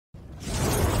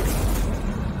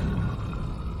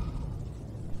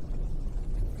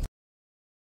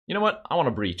You know what? I want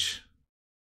to breach.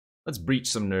 Let's breach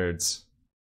some nerds.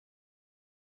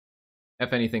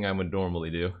 If anything, I would normally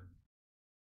do.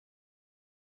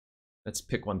 Let's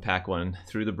pick one, pack one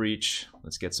through the breach.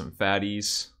 Let's get some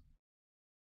fatties.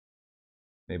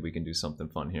 Maybe we can do something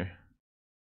fun here.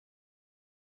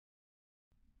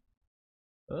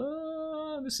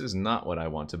 This is not what I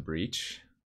want to breach.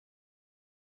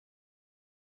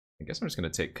 I guess I'm just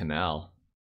going to take Canal.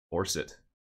 Force it.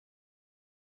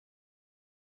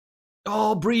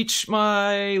 Oh, breach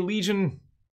my Legion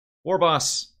War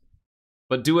Boss.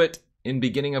 But do it in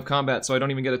beginning of combat so I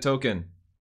don't even get a token.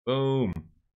 Boom.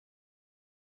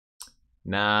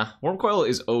 Nah, Wormcoil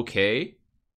is okay,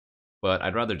 but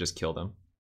I'd rather just kill them.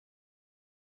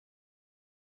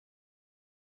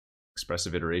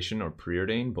 Expressive Iteration or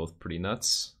Preordain, both pretty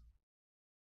nuts.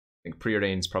 I think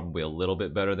Preordain's probably a little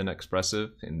bit better than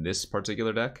Expressive in this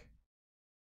particular deck.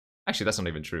 Actually, that's not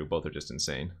even true. Both are just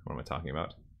insane. What am I talking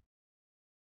about?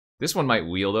 This one might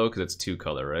wheel, though, because it's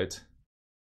 2-color, right?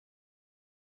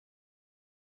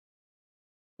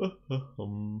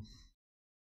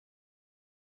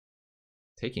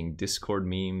 Taking Discord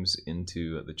memes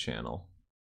into the channel.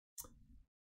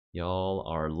 Y'all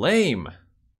are lame!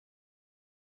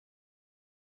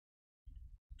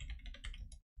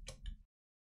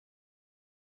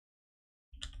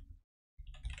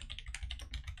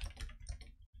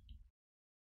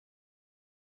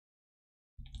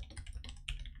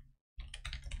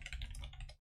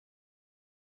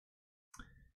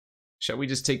 Shall we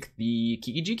just take the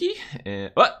Kiki-Jiki?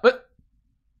 And what?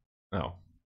 Oh.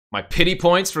 My pity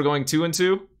points for going 2 and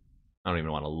 2? I don't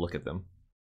even want to look at them.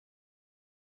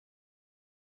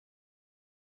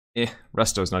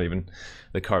 Resto's not even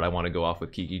the card I want to go off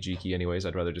with Kiki-Jiki anyways.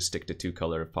 I'd rather just stick to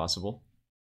 2-color if possible.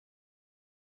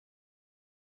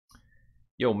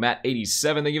 Yo,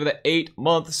 Matt87, thank you for the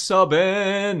 8-month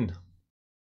subbing!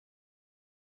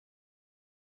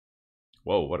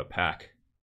 Whoa, what a pack.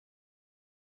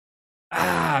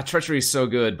 Ah, Treachery is so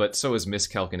good, but so is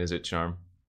Miscalc and Is It Charm.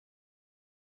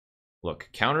 Look,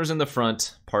 counters in the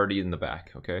front, party in the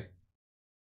back, okay?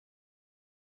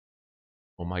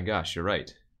 Oh my gosh, you're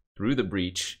right. Through the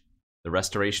breach, the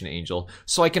Restoration Angel,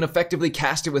 so I can effectively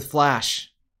cast it with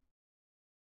Flash.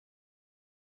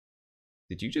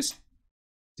 Did you just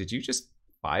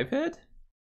 5-head?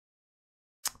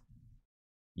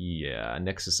 Yeah,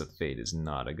 Nexus of Fate is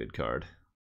not a good card.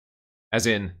 As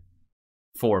in,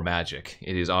 for Magic.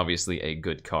 It is obviously a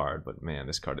good card, but man,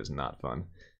 this card is not fun.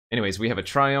 Anyways, we have a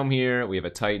Triome here, we have a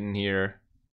Titan here.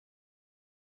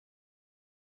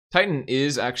 Titan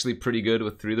is actually pretty good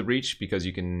with Through the Breach because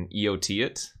you can EOT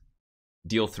it,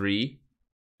 deal 3,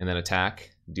 and then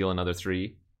attack, deal another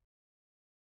 3.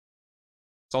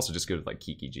 It's also just good with like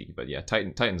Kiki-Jiki, but yeah,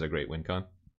 Titan's a great win con.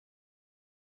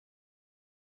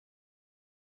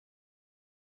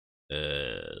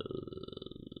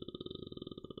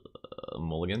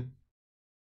 Mulligan.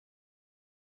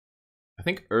 I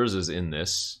think Urza's in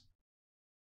this.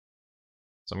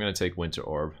 So I'm gonna take Winter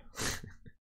Orb.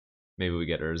 Maybe we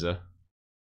get Urza.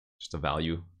 Just a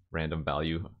value, random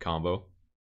value combo.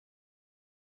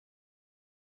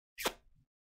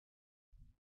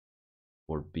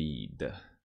 Or Bead.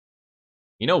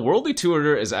 You know, Worldly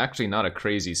Tutor is actually not a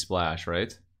crazy splash,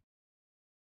 right?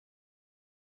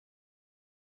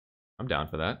 I'm down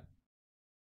for that.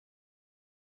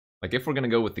 Like, if we're gonna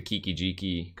go with the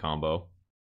Kiki-Jiki combo,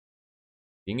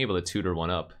 being able to tutor one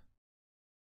up.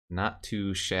 Not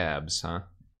too shabs, huh?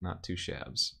 Not too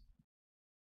shabs.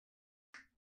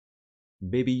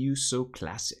 Baby, you so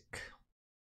classic.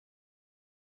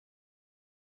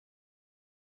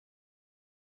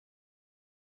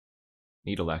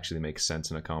 Needle actually makes sense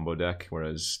in a combo deck,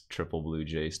 whereas triple blue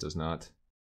Jace does not.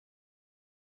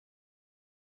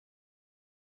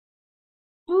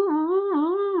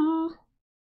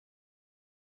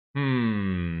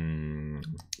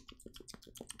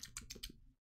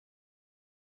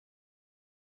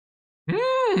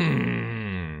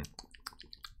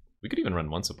 We could even run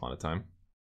Once Upon a Time.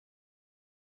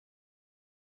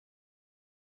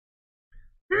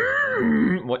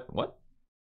 What?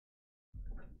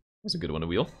 That's a good one to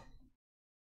wheel.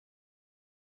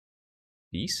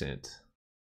 Decent.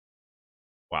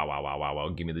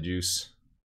 Wow. Give me the juice.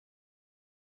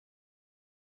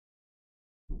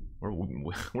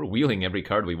 We're wheeling every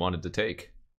card we wanted to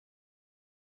take.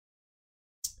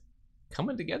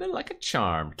 Coming together like a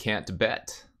charm. Can't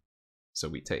bet. So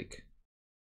we take.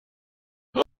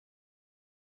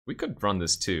 We could run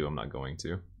this too. I'm not going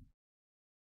to.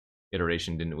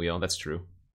 Iteration didn't wheel. That's true.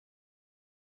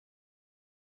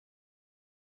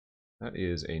 That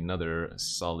is another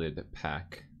solid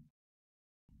pack.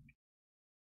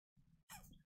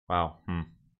 Wow.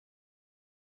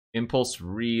 Impulse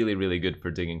really, really good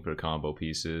for digging for combo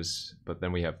pieces, but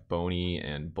then we have Bony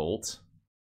and Bolt.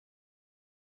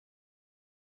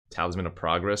 Talisman of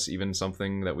Progress, even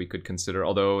something that we could consider,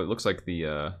 although it looks like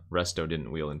the Resto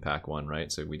didn't wheel in pack 1,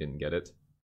 right? So we didn't get it.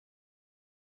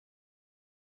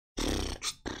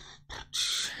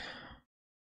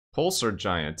 Pulse or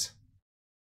Giant?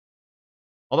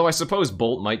 Although I suppose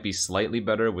Bolt might be slightly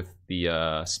better with the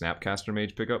Snapcaster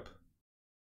Mage pickup.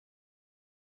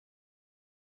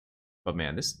 But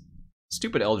man, this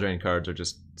stupid Eldraine cards are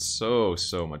just so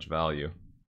much value.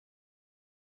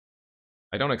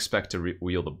 I don't expect to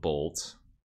wheel the Bolt.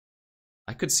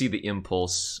 I could see the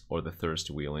Impulse or the Thirst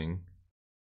wheeling.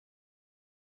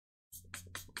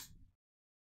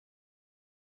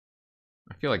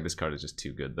 I feel like this card is just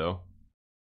too good, though.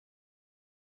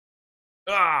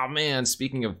 Ah, man,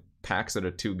 speaking of packs that are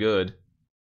too good.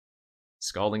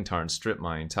 Scalding Tarn, Strip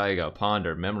Mine, Taiga,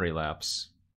 Ponder, Memory Lapse.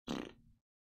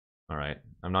 Alright,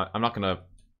 I'm not gonna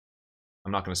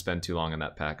spend too long on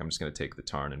that pack. I'm just gonna take the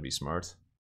Tarn and be smart.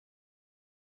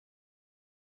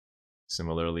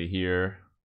 Similarly here,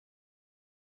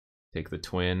 take the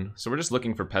Twin. So we're just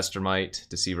looking for Pestermite,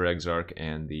 Deceiver Exarch,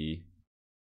 and the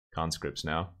Conscripts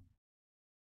now.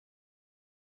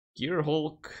 Gear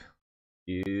Hulk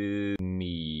is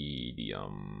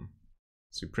medium.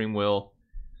 Supreme Will.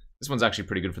 This one's actually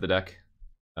pretty good for the deck.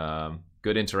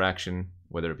 Good interaction,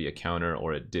 whether it be a counter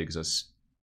or it digs us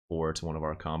forward to one of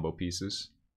our combo pieces.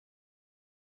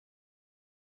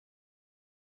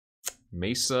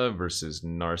 Mesa versus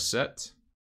Narset.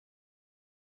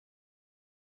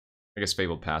 I guess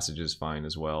Fabled Passage is fine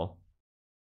as well.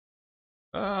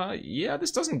 Yeah,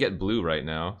 this doesn't get blue right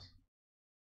now.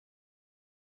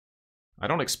 I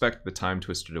don't expect the Time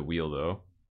Twister to wheel, though.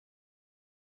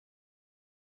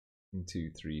 1,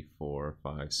 2, 3, 4,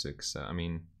 5, 6, 7. I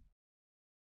mean...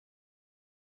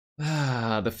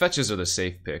 the fetches are the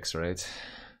safe picks, right?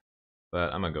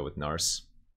 But I'm gonna go with Nars.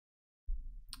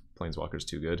 Planeswalker's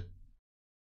too good.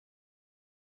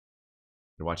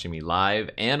 You're watching me live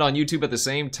and on YouTube at the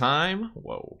same time?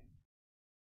 Whoa.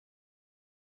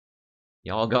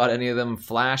 Y'all got any of them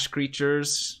flash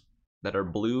creatures that are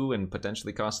blue and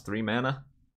potentially cost 3 mana?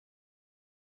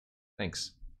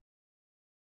 Thanks.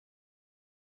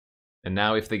 And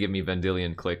now if they give me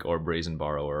Vendilion Click or Brazen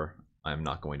Borrower, I'm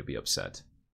not going to be upset.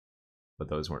 But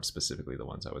those weren't specifically the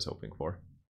ones I was hoping for.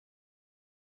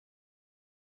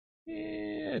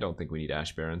 I don't think we need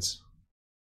Ash Barrens.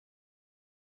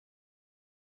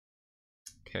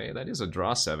 Okay, that is a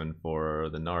draw 7 for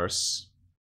the Nars.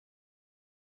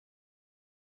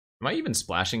 Am I even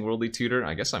splashing Worldly Tutor?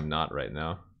 I guess I'm not right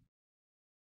now.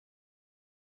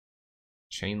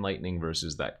 Chain Lightning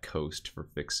versus that Coast for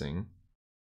fixing.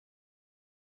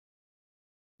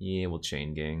 Yeah, we'll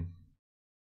Chain Gang.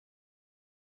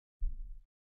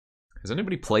 Has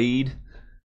anybody played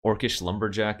Orcish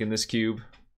Lumberjack in this cube?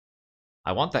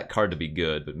 I want that card to be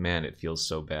good, but man, it feels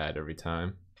so bad every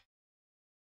time.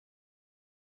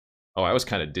 Oh, I was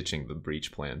kind of ditching the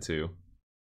Breach plan too.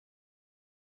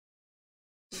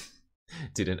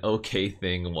 Did an okay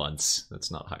thing once. That's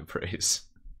not high praise.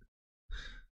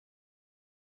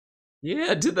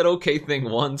 Yeah, did that okay thing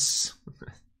once.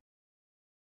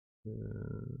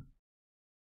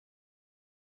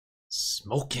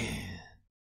 Smoking.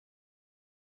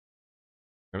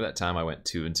 Remember that time I went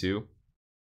 2-2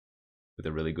 with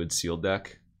a really good sealed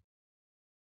deck?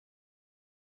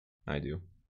 I do.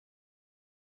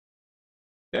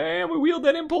 Damn, we wheeled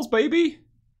that Impulse, baby!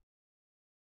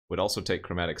 Would also take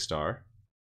Chromatic Star.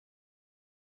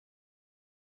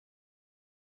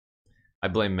 I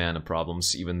blame mana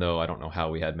problems, even though I don't know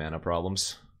how we had mana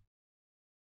problems.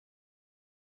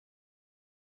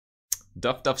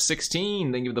 Duff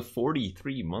 16, thank you for the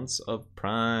 43 months of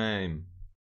Prime.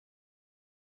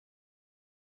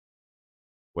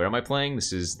 Where am I playing?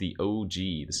 This is the OG.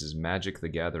 This is Magic the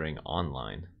Gathering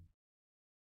Online.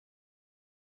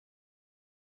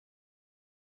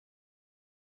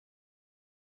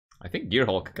 I think Gear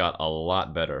Hulk got a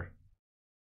lot better.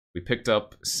 We picked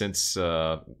up, since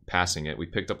passing it, we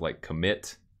picked up like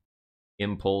Commit,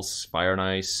 Impulse, Fire and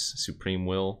Ice, Supreme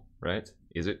Will, right?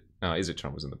 Is it? No, Is It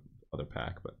Charm was in the other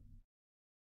pack, but...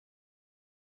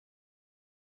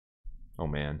 Oh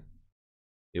man.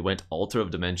 It went Altar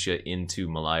of Dementia into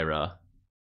Malira.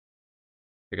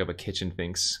 Pick up a Kitchen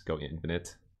Finks, go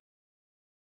Infinite.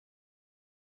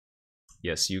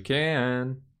 Yes, you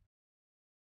can.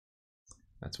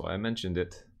 That's why I mentioned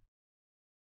it.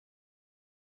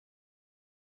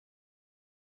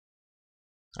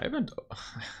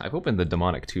 I've opened the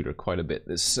Demonic Tutor quite a bit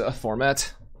this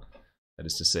format. That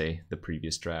is to say, the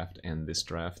previous draft and this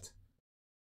draft.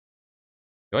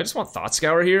 Do I just want Thought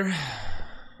Scour here?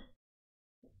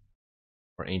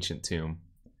 Or Ancient Tomb?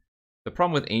 The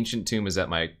problem with Ancient Tomb is that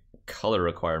my color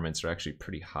requirements are actually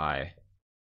pretty high.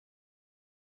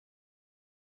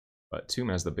 But Tomb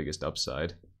has the biggest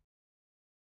upside.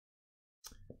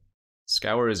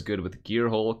 Scour is good with Gear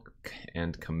Hulk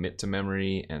and Commit to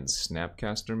Memory and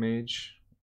Snapcaster Mage.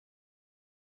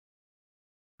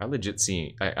 I legit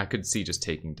see, I could see just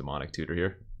taking Demonic Tutor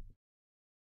here.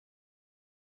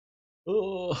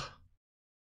 Ugh.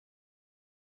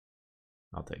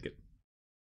 I'll take it.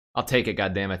 I'll take it,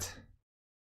 goddammit.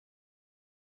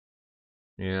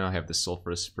 Yeah, I have the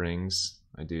Sulphurous Springs.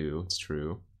 I do, it's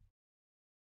true.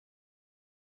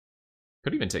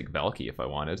 Could even take Valky if I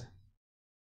wanted.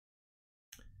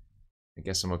 I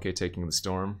guess I'm okay taking the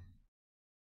Storm.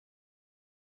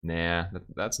 Nah,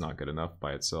 that's not good enough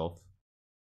by itself.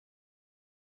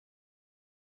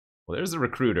 Well, there's the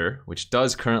Recruiter, which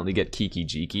does currently get Kiki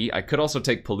Jiki. I could also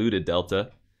take Polluted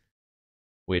Delta,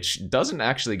 which doesn't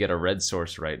actually get a red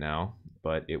source right now,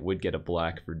 but it would get a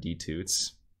black for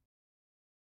D-Toots.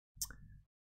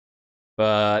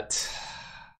 But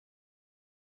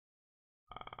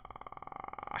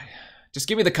just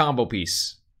give me the combo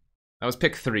piece. That was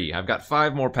pick 3. I've got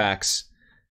 5 more packs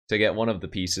to get one of the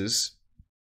pieces,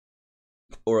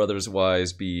 or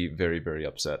otherwise be very, very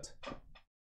upset.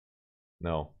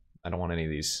 No, I don't want any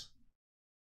of these.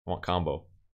 I want combo.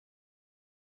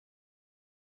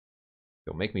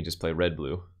 Don't make me just play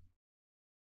red-blue.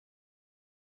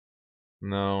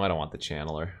 No, I don't want the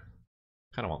Channeler.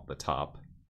 I don't want the top.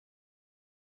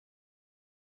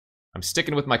 I'm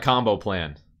sticking with my combo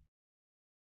plan.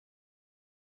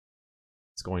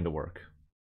 It's going to work.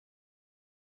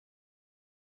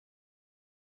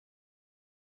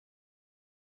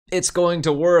 It's going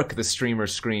to work, the streamer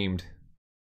screamed.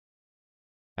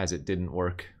 As it didn't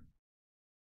work.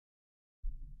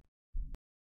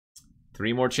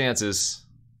 3 more chances.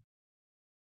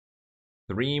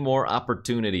 3 more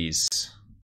opportunities.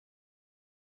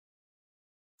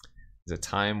 Is a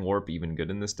Time Warp even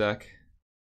good in this deck?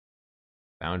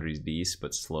 Boundary's decent,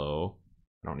 but slow.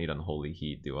 I don't need Unholy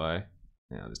Heat, do I?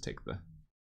 Yeah, I'll just take the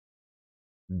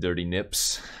Dirty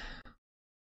Nips.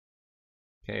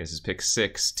 Okay, this is pick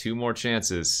 6. 2 more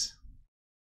chances.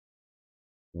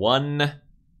 1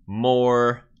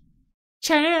 more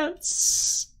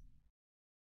chance.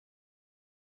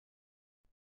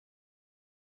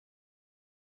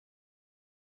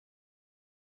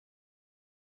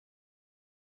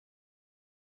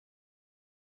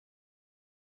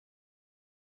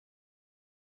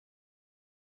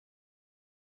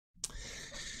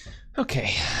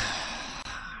 Okay.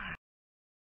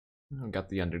 I've got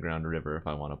the Underground River if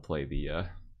I want to play the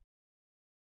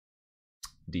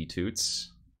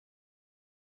D-Toots.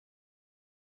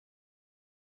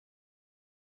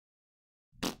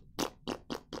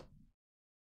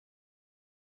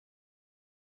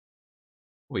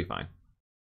 We'll be fine.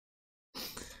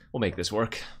 We'll make this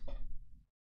work.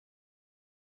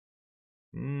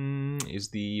 Is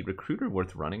the Recruiter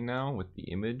worth running now with the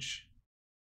Image?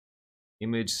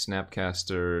 Image,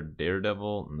 Snapcaster,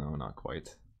 Daredevil? No, not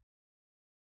quite.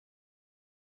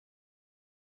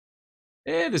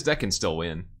 This deck can still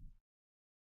win.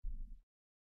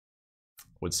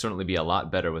 Would certainly be a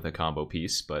lot better with a combo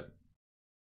piece, but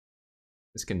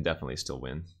this can definitely still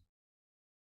win.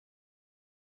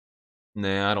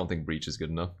 Nah, I don't think Breach is good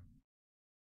enough.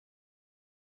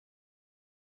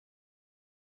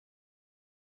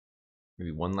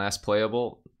 Maybe one last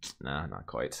playable? Nah, not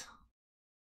quite.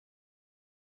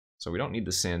 So we don't need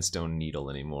the Sandstone Needle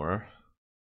anymore.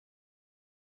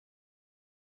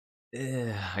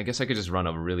 I guess I could just run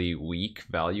a really weak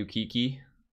value Kiki.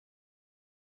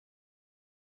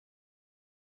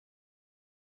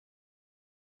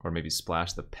 Or maybe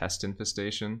splash the Pest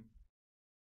Infestation.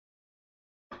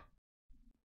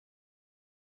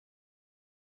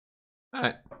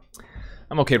 Alright.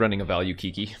 I'm okay running a value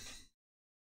Kiki.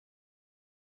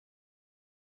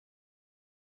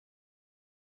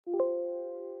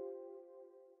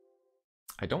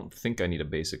 I don't think I need a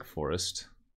basic forest.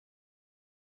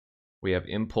 We have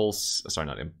Impulse, sorry,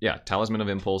 not yeah, Talisman of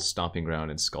Impulse, Stomping Ground,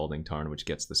 and Scalding Tarn, which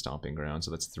gets the Stomping Ground, so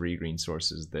that's 3 green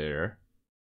sources there.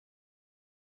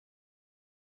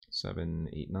 7,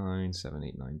 8, 9, 7,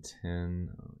 8, 9, 10.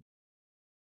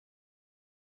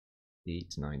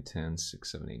 8, 9, 10,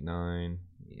 6, 7, 8, 9.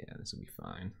 Yeah, this will be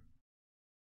fine.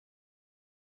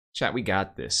 Chat, we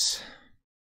got this.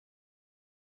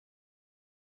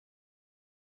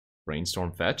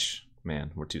 Brainstorm Fetch?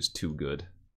 Man, we're just too good.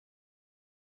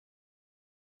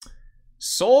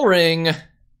 Soul Ring!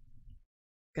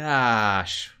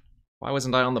 Gosh, why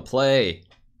wasn't I on the play?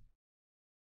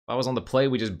 I was on the play,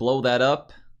 we just blow that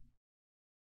up.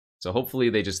 So hopefully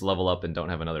they just level up and don't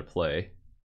have another play.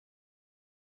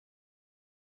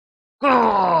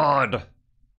 God!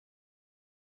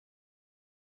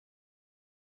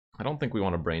 I don't think we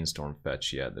want to brainstorm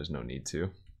fetch yet. There's no need to.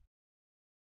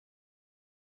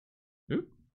 Oop.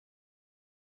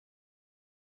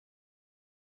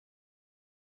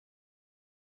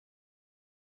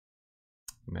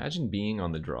 Imagine being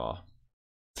on the draw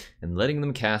and letting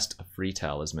them cast a free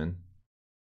talisman.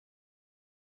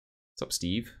 What's up,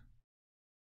 Steve?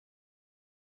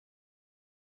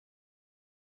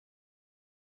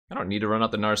 I don't need to run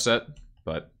out the Narset,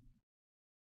 but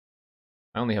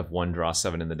I only have one draw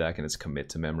 7 in the deck and it's commit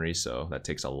to memory, so that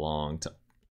takes a long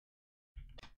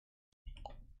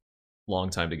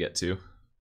time to get to.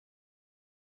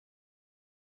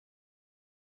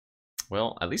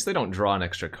 Well, at least they don't draw an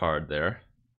extra card there.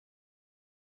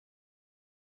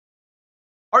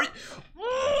 Are you...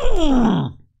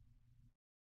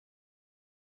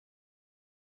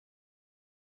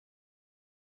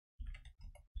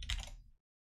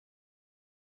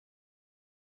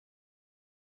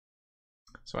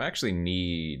 So I actually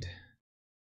need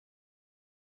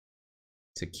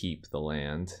to keep the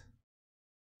land.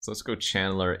 So let's go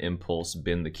Channeler, Impulse,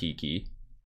 bin the Kiki.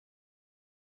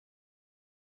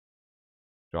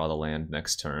 Draw the land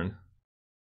next turn.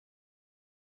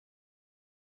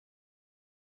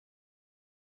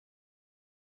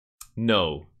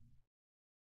 No.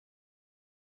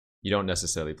 You don't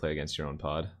necessarily play against your own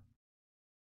pod.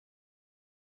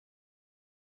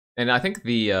 And I think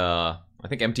the I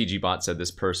think MTG Bot said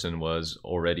this person was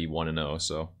already 1-0,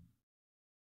 so.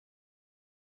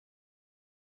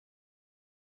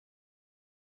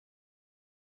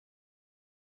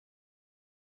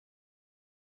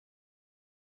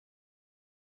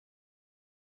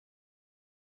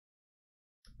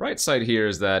 Bright side here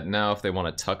is that now if they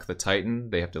want to tuck the Titan,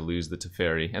 they have to lose the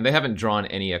Teferi. And they haven't drawn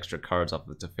any extra cards off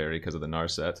of the Teferi because of the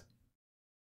Narset.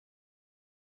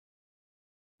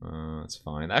 That's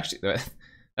fine. Actually,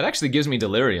 that actually gives me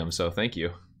Delirium, so thank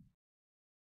you.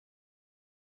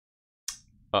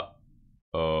 Oh.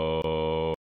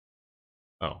 Oh.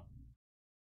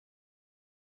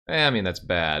 I mean, that's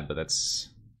bad, but that's...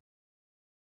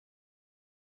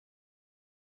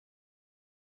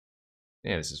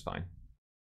 Yeah, this is fine.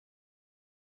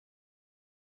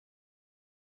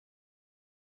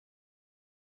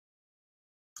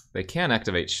 They can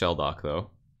activate Shelldock, though.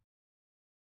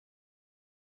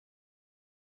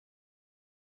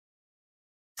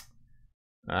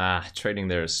 Ah, trading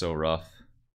there is so rough.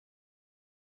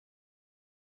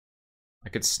 I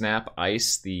could snap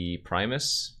Ice the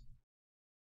Primus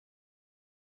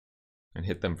and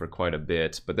hit them for quite a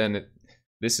bit, but then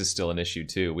this is still an issue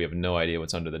too. We have no idea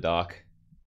what's under the dock.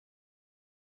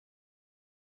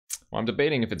 Well, I'm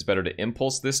debating if it's better to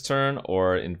Impulse this turn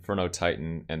or Inferno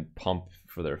Titan and pump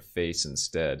for their face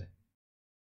instead.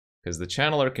 Because the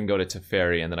Channeler can go to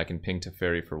Teferi and then I can ping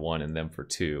Teferi for 1 and them for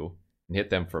 2 and hit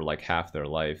them for like half their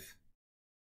life.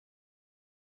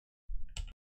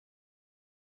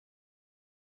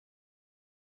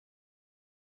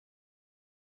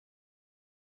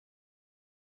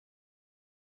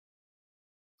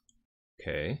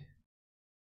 Okay.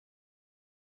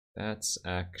 That's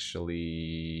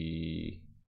actually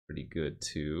pretty good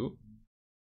too.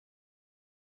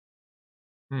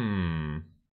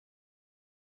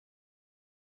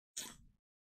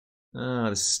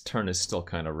 This turn is still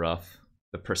kind of rough.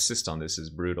 The persist on this is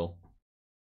brutal.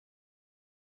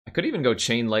 I could even go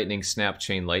Chain Lightning, Snap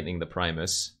Chain Lightning the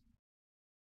Primus.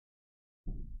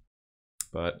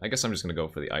 But I guess I'm just going to go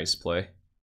for the Ice play.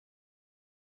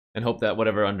 And hope that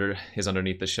whatever is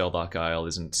underneath the Shelldock Isle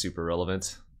isn't super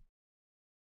relevant.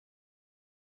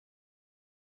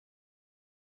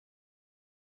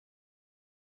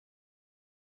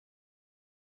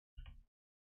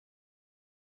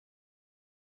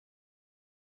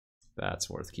 That's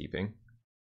worth keeping.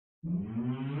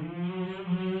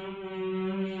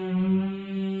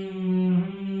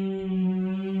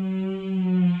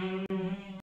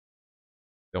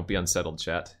 Don't be unsettled,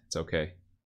 chat. It's okay.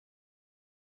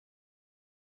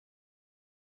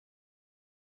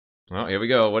 Well, here we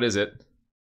go. What is it?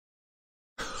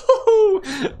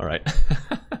 All right.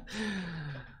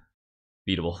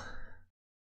 Beatable.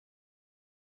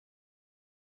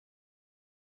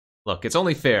 Look, it's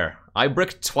only fair. I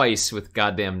bricked twice with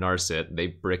goddamn Narset. They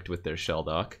bricked with their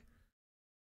Shelldock.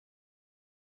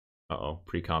 Uh-oh,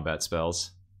 pre-combat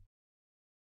spells.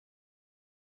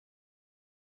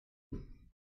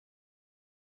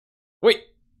 Wait!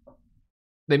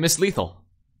 They missed lethal.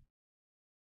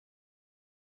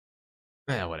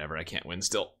 Whatever, I can't win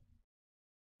still.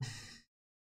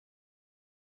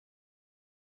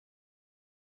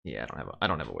 Yeah, I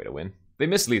don't have a way to win. They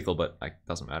missed lethal, but it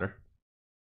doesn't matter.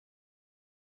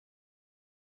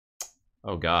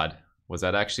 Oh god. Was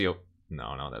that actually a...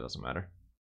 No, that doesn't matter.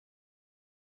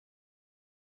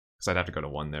 Because I'd have to go to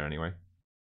 1 there anyway.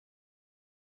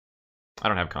 I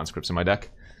don't have conscripts in my deck.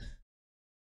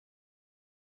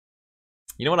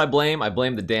 You know what I blame? I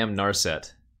blame the damn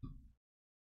Narset.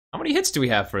 How many hits do we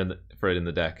have for it in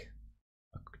the deck?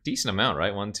 A decent amount,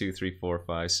 right? 1, 2, 3, 4,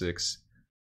 5, 6.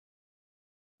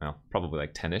 Well, probably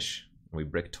like 10-ish. We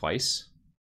brick twice.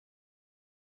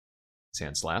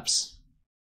 Sand slaps.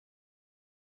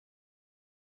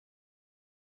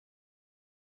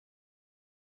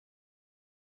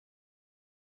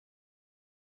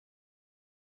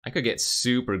 I could get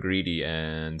super greedy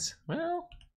and, well,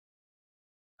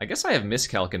 I guess I have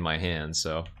miscalc in my hand,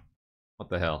 so what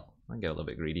the hell? I can get a little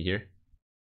bit greedy here.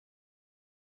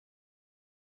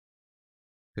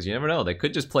 Because you never know, they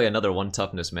could just play another 1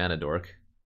 toughness mana dork.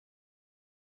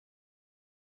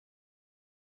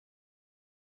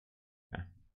 Okay.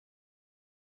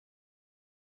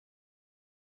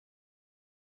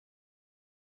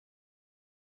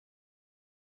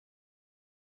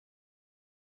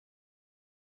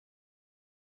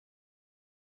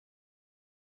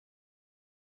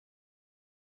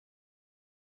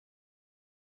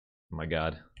 Oh my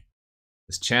god.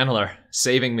 This channeler,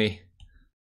 saving me.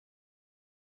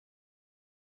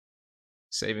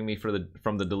 Saving me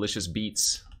from the delicious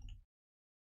beats.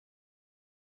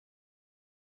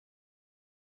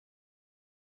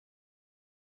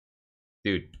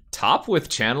 Dude, top with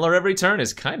channeler every turn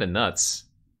is kind of nuts.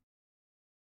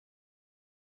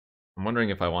 I'm wondering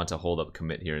if I want to hold up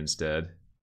commit here instead.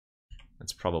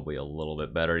 That's probably a little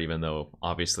bit better, even though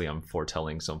obviously I'm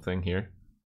foretelling something here.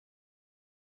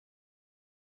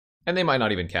 And they might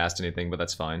not even cast anything, but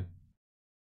that's fine.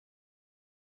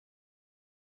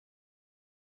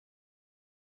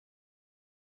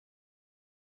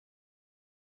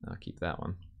 I'll keep that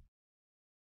one.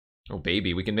 Oh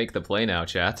baby, we can make the play now,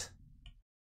 chat.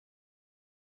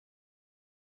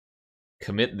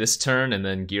 Commit this turn and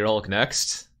then Gear Hulk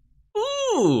next.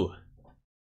 Ooh!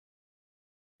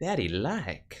 Daddy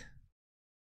like.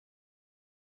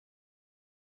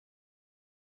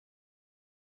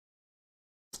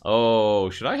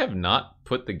 Oh, should I have not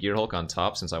put the Gear Hulk on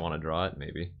top since I want to draw it?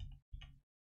 Maybe.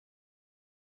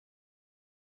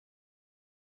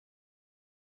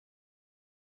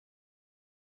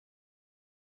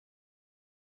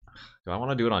 Do I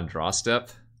want to do it on draw step?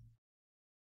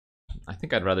 I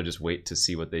think I'd rather just wait to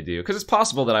see what they do. Because it's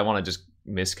possible that I want to just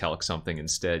miscalc something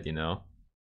instead, you know?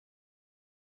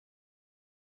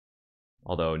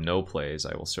 Although no plays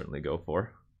I will certainly go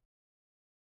for.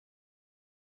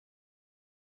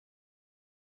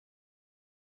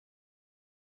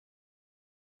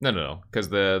 No, because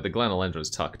the Glen Elendra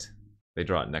is tucked. They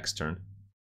draw it next turn.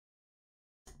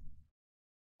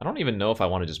 I don't even know if I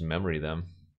want to just memory them.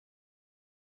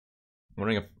 I'm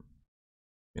wondering if...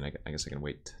 I mean, I guess I can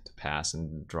wait to pass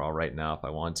and draw right now if I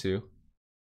want to.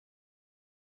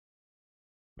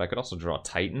 But I could also draw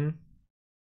Titan.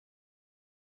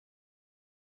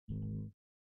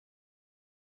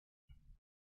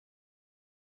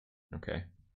 Okay.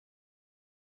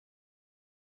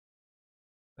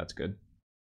 That's good.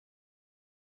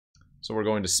 So we're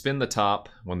going to spin the top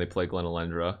when they play Glen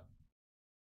Elendra.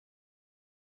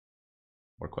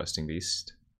 Or Questing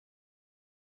Beast.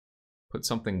 Put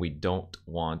something we don't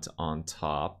want on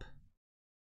top.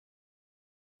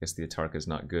 Guess the Atarka is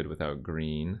not good without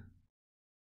green.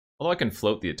 Although I can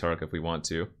float the Atarka if we want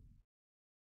to.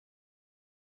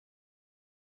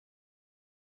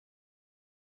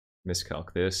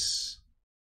 Miscalc this.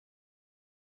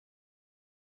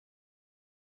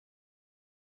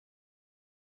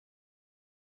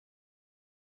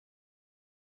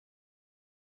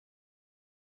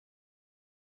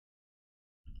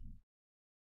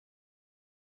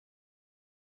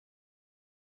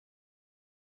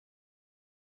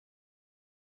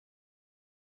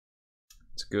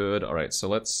 It's good. All right, so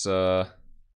let's draw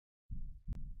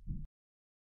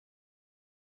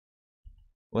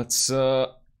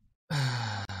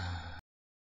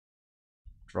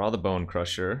the Bone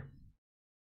Crusher.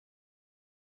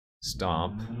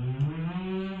 Stomp.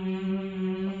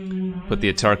 Put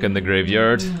the Atarka in the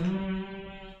graveyard.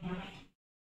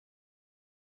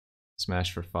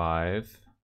 Smash for 5.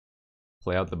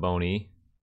 Play out the Boney.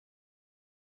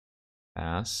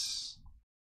 Pass.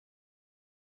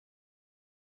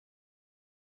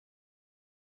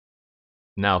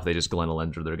 Now if they just Glen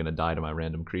Elendra, they're gonna die to my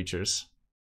random creatures.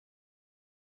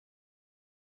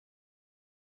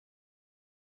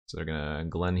 So they're gonna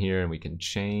Glen here and we can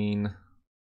chain.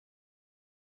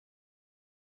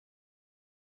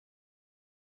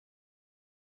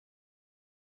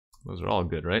 Those are all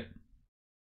good, right?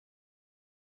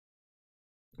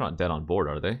 They're not dead on board,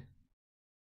 are they?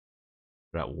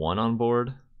 They're at 1 on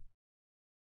board.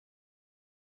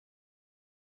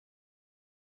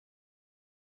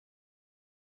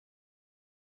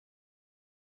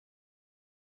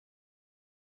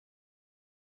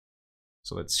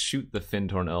 So let's shoot the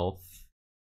Fintorn Elf.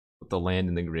 Put the land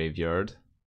in the graveyard.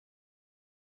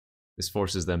 This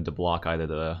forces them to block either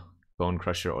the Bone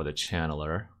Crusher or the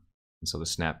Channeler. And so the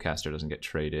Snapcaster doesn't get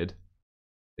traded.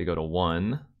 They go to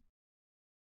 1.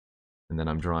 And then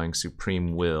I'm drawing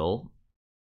Supreme Will.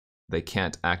 They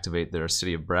can't activate their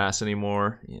City of Brass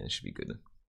anymore. Yeah, it should be good.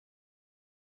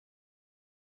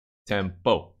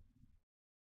 Tempo.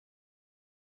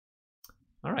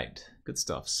 Alright, good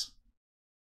stuffs.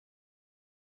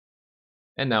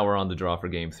 And now we're on the draw for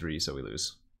game 3, so we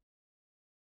lose.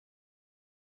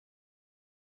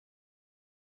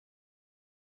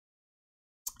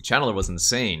 Channeler was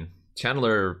insane.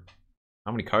 Channeler,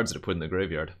 how many cards did it put in the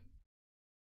graveyard?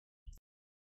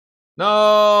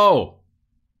 No!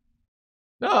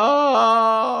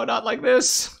 No! Not like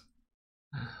this!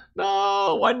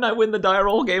 No! Why didn't I win the die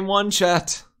roll game 1,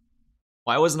 chat?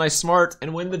 Why wasn't I smart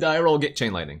and win the die roll get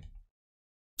Chain Lightning?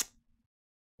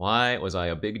 Why was I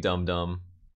a big dum-dum?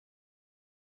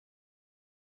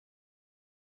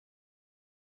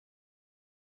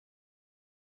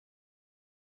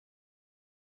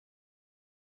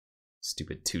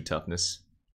 Stupid 2 toughness.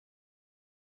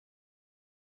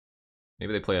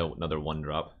 Maybe they play another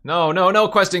 1-drop. No, no, no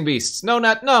questing beasts. No,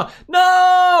 not, no,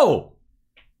 no!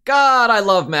 God, I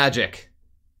love Magic.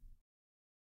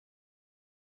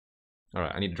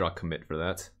 Alright, I need to draw commit for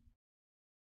that.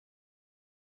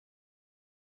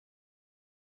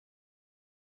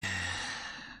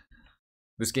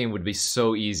 This game would be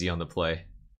so easy on the play.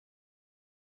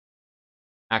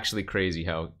 Actually crazy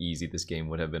how easy this game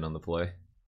would have been on the play.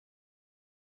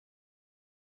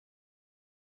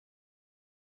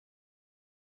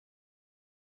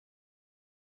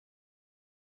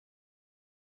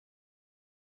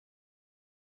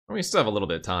 We still have a little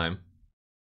bit of time.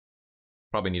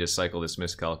 Probably need to cycle this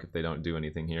miscalc if they don't do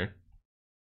anything here.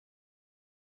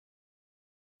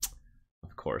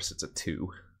 Of course, it's a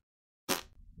 2.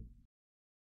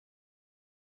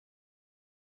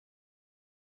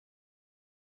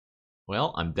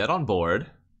 Well, I'm dead on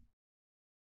board.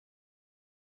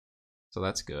 So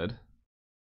that's good.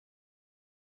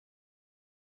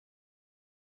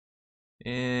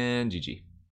 And GG.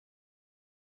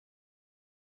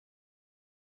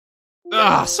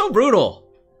 Ah, so brutal.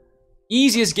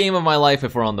 Easiest game of my life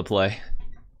if we're on the play.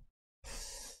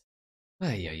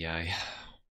 Ay, ay, ay.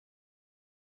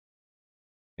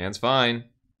 Hand's fine.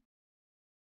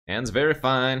 Hand's very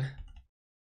fine.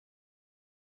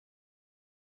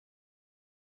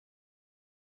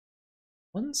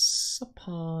 Once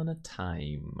upon a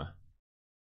time.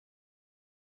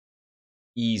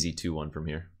 Easy 2-1 from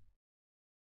here.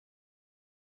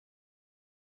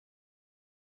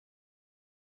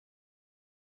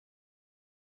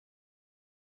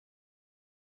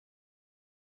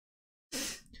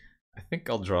 I think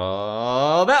I'll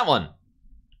draw that one.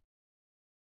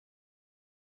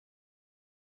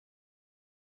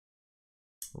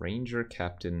 Ranger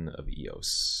Captain of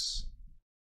Eos.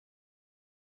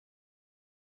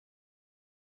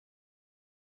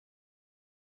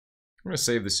 I'm going to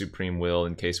save the Supreme Will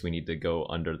in case we need to go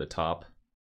under the top.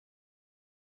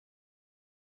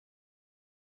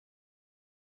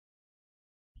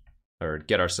 Or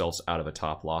get ourselves out of a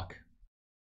top lock.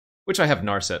 Which I have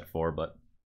Narset for, but...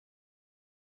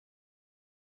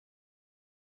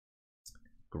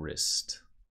 Grist.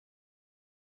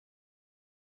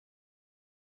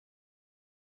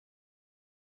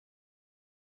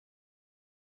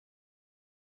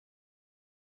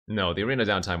 No, the arena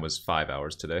downtime was 5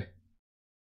 hours today.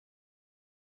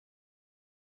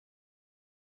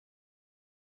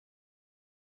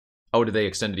 Oh, did they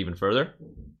extend it even further?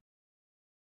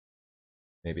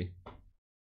 Maybe.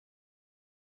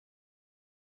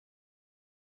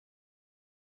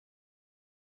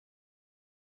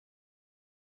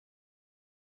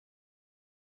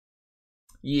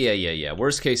 Yeah.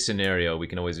 Worst case scenario, we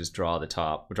can always just draw the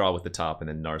top, draw with the top, and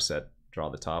then Narset, draw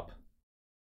the top.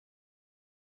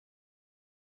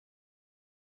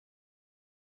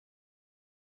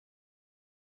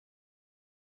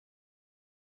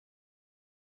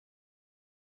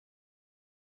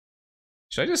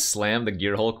 Should I just slam the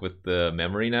Gear Hulk with the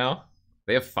memory now?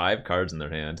 They have 5 cards in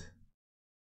their hand.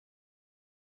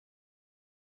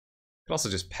 Could also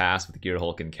just pass with the Gear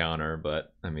Hulk and counter,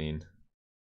 but I mean,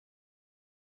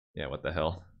 yeah, what the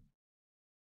hell?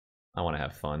 I want to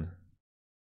have fun.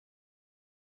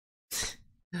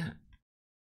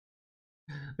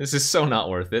 This is so not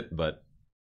worth it, but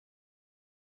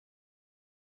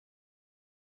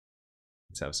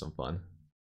let's have some fun.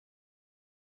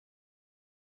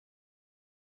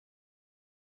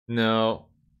 No.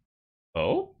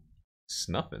 Oh?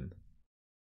 Snuffing.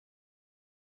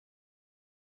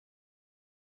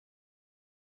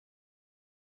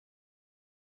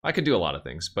 I could do a lot of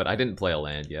things, but I didn't play a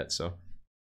land yet, so.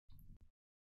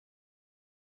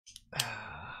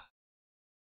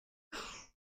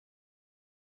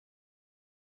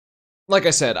 Like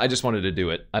I said, I just wanted to do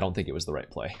it. I don't think it was the right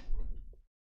play.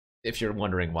 If you're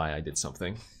wondering why I did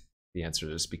something, the answer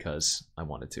is because I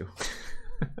wanted to.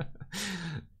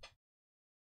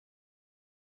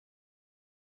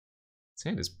 This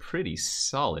hand is pretty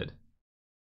solid.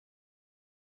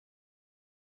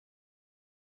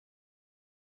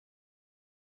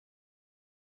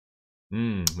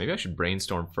 Maybe I should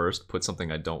brainstorm first, put something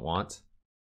I don't want.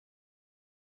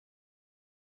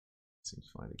 Seems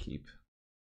fine to keep.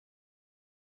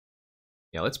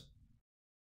 Yeah, let's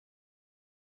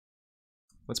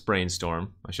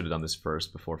brainstorm. I should have done this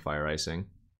first before fire icing.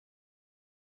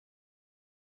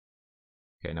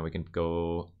 Okay, now we can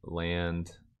go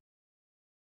land,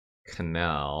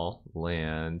 canal,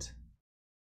 land,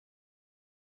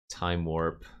 time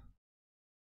warp,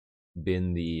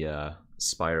 bin the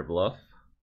Spire Bluff.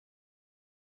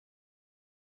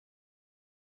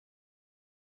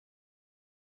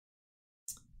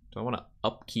 Do I want to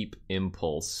upkeep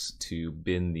Impulse to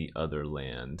bin the other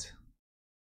land?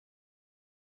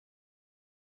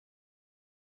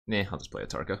 Nah, I'll just play a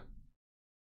Tarka.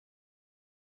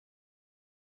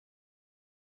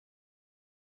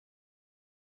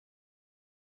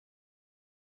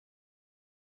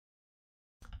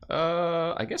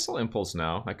 I guess I'll Impulse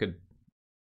now. I could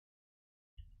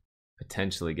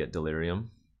potentially get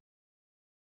Delirium.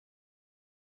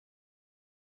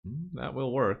 That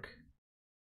will work.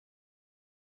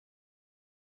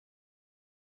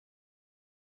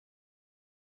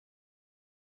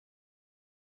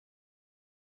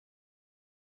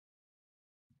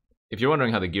 If you're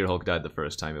wondering how the Gear Hulk died the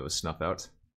first time, it was Snuff Out.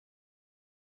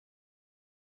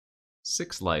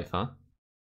 6 life, huh?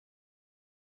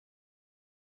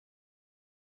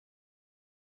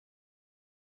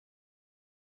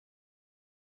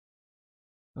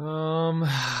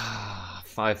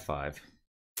 5/5.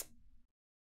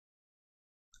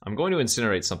 I'm going to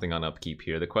incinerate something on upkeep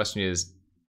here. The question is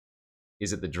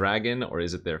it the dragon or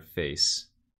is it their face?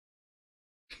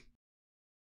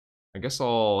 I guess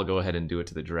I'll go ahead and do it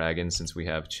to the dragon since we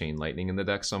have Chain Lightning in the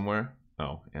deck somewhere.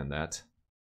 Oh, and that.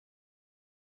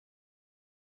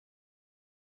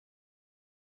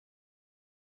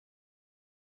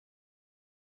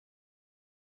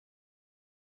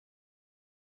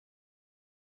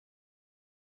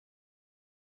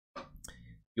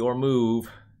 Your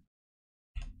move.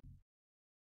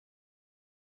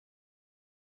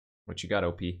 What you got,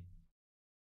 OP? I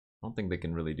don't think they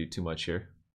can really do too much here.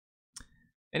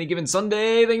 Any given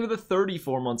Sunday, thank you for the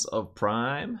 34 months of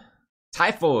Prime.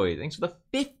 Typhoid, thanks for the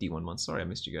 51 months. Sorry, I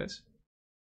missed you guys.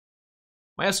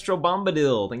 Maestro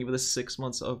Bombadil, thank you for the 6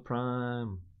 months of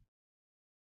Prime.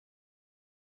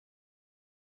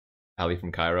 Ali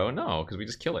from Cairo, no, because we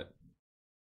just kill it.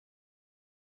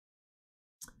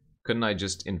 Couldn't I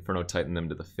just Inferno Titan them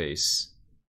to the face?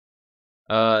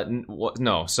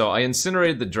 No, so I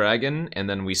incinerated the dragon, and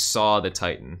then we saw the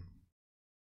Titan.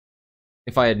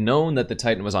 If I had known that the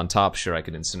Titan was on top, sure, I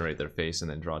could incinerate their face and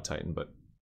then draw Titan, but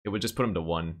it would just put them to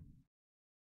 1.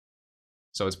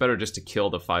 So it's better just to kill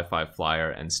the 5/5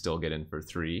 flyer and still get in for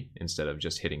 3, instead of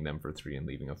just hitting them for 3 and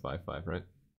leaving a 5/5, right?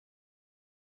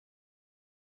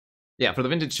 Yeah, for the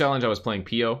Vintage Challenge, I was playing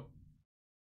Pio.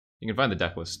 You can find the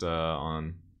deck list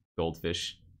on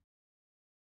Goldfish.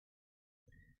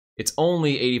 It's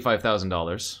only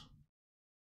 $85,000.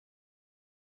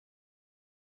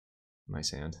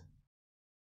 Nice hand.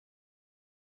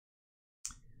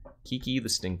 Kiki the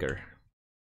Stinker.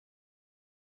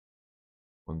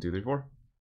 1, 2, 3, 4.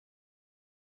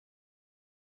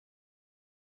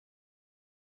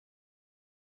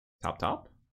 Top?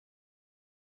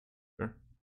 Sure.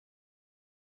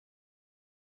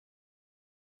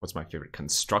 What's my favorite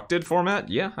constructed format?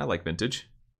 Yeah, I like Vintage.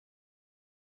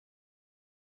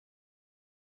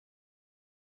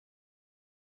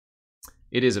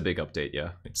 It is a big update,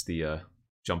 yeah. It's the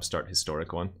Jumpstart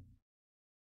Historic one.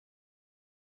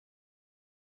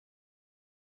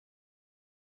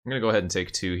 I'm gonna go ahead and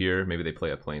take 2 here. Maybe they play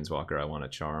a Planeswalker. I want a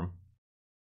Charm.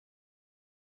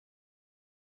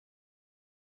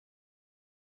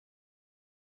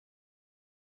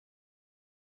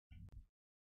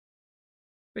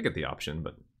 They get the option,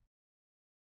 but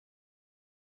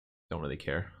Don't really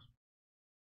care.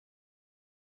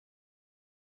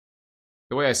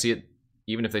 The way I see it,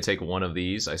 even if they take one of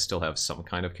these, I still have some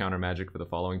kind of counter magic for the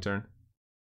following turn.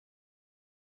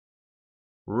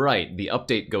 Right, the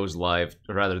update goes live,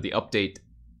 or rather, the update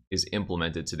is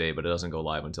implemented today, but it doesn't go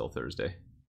live until Thursday.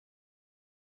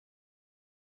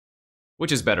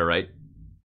 Which is better, right?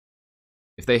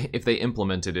 If they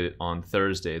implemented it on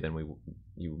Thursday, then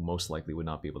you most likely would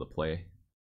not be able to play.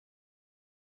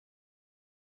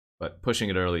 But pushing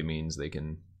it early means they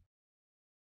can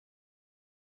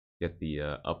get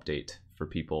the update for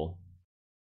people,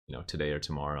 you know, today or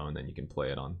tomorrow, and then you can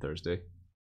play it on Thursday.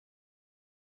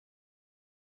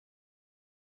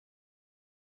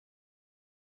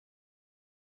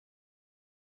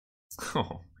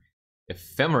 Oh,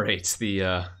 ephemerates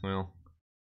the, well,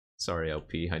 sorry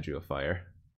LP, I drew a fire.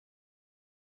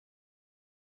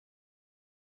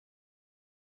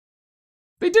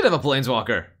 They did have a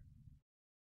Planeswalker!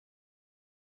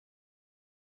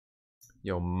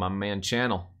 Yo, my man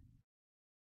Channel.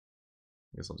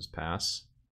 I guess I'll just pass.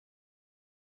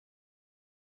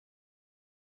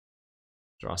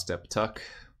 Draw step tuck.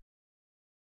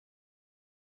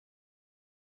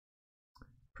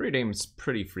 Predame's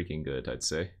pretty freaking good, I'd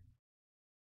say.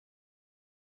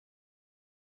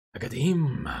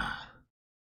 Academe.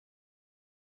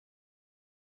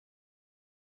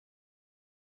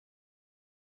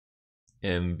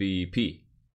 MVP.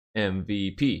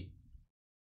 MVP.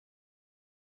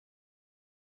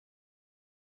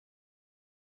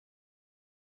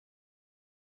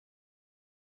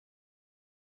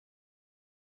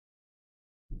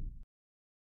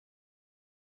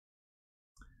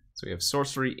 So we have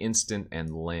sorcery, instant,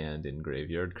 and land in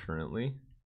graveyard currently.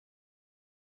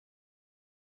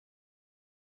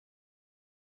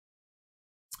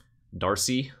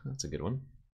 Darcy, that's a good one.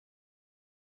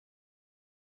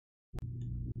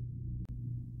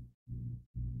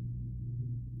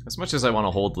 As much as I want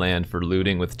to hold land for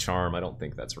looting with charm, I don't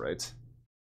think that's right.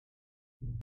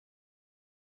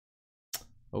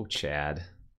 Oh, Chad.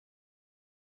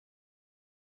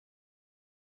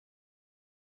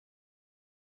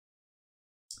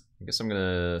 I guess I'm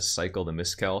gonna cycle the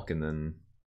miscalc and then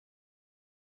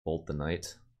bolt the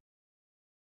knight.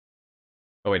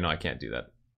 Oh wait, no, I can't do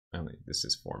that. This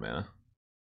is 4 mana.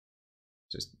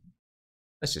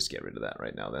 Let's just get rid of that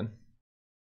right now then.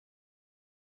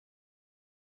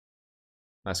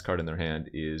 Last card in their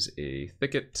hand is a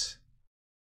Thicket.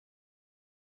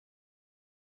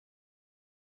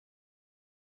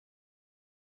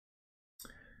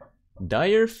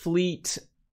 Dire Fleet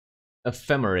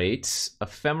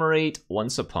Ephemerate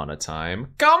Once Upon a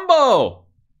Time. Combo!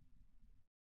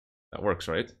 That works,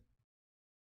 right?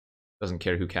 Doesn't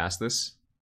care who casts this.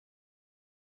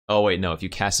 Oh wait, no, if you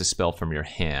cast a spell from your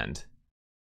hand.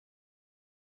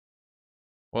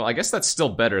 Well, I guess that's still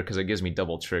better because it gives me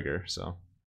double trigger, so.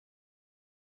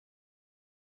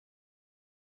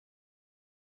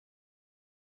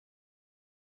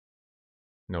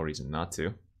 No reason not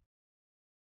to.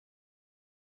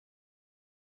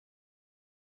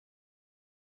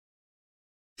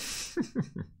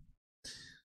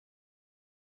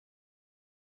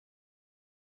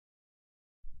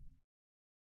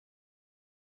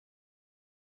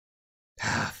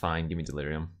 Fine, give me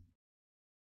Delirium.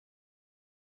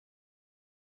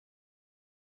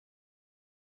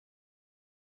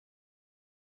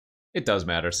 It does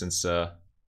matter since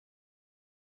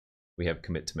we have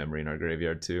Commit to Memory in our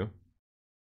graveyard too.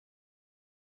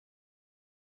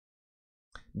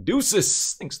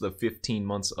 Deuces! Thanks to the 15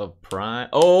 months of Prime.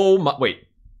 Oh my, wait.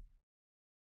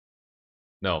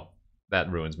 No,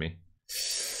 that ruins me.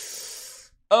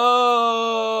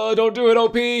 Don't do it,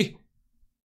 OP!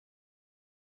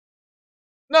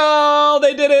 No,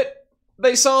 they did it!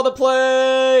 They saw the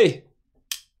play!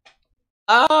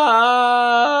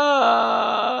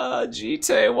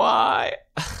 GTY.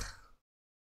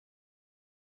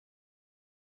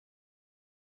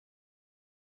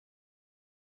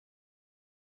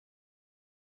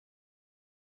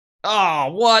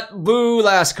 Oh, what? Boo,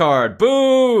 last card.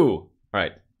 Boo!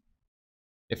 Alright.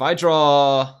 If I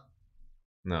draw...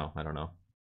 No, I don't know.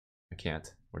 I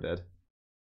can't. We're dead.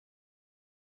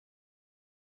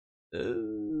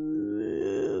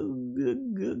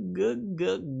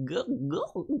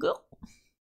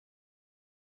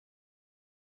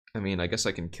 I mean, I guess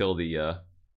I can kill the, oh,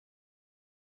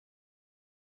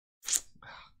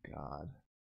 God.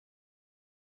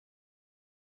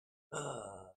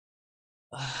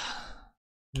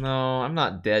 No, I'm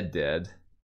not dead,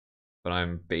 but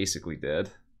I'm basically dead.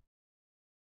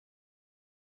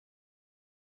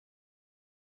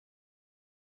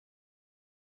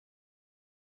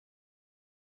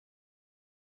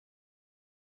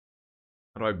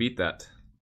 do I beat that?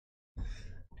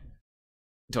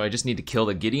 Do I just need to kill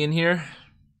the Gideon here?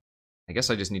 I guess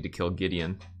I just need to kill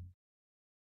Gideon.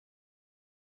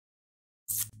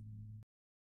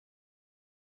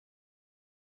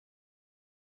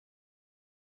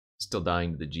 Still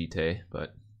dying to the Jite,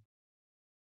 but...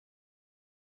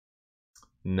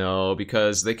 No,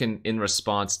 because they can, in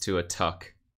response to a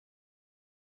Tuck,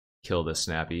 kill the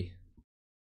Snappy.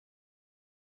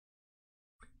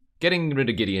 Getting rid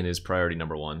of Gideon is priority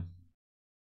number 1.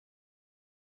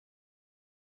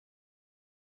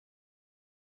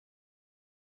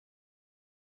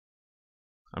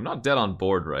 I'm not dead on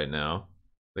board right now.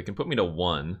 They can put me to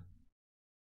 1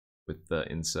 with the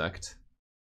insect.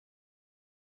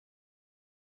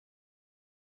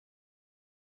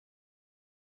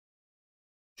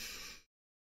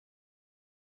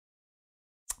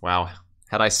 Wow.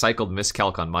 Had I cycled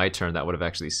Miscalc on my turn, that would have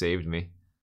actually saved me.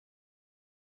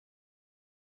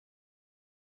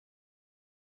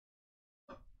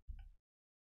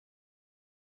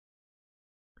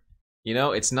 You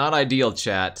know, it's not ideal,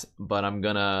 chat, but I'm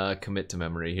gonna commit to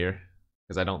memory here,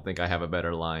 because I don't think I have a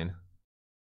better line.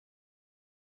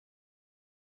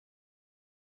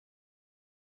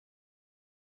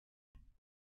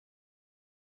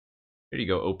 Here you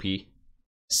go, OP.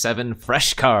 7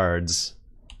 fresh cards.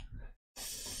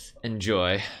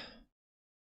 Enjoy.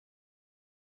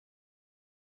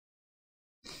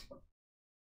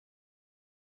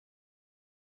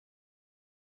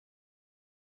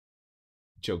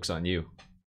 Joke's on you.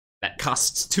 That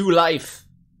costs 2 life.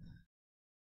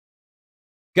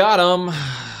 Got him.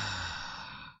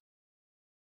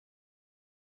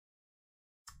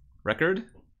 Record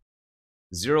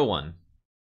 0-1.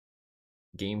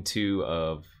 Game 2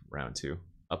 of round 2.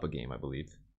 Up a game, I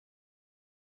believe.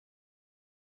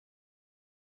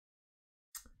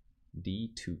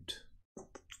 D-toot.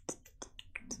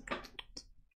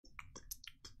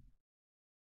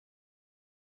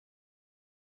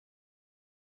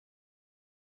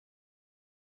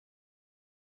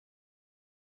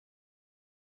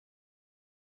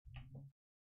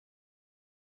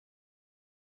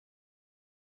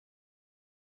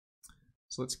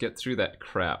 So let's get through that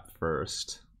crap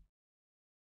first.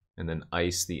 And then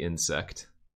ice the insect.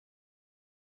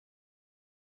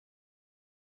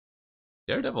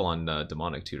 Daredevil on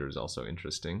Demonic Tutor is also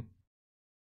interesting.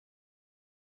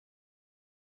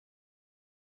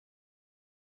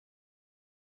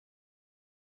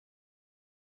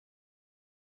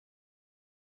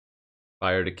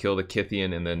 Fire to kill the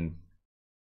Kythian and then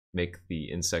make the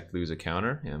insect lose a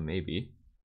counter? Yeah, maybe.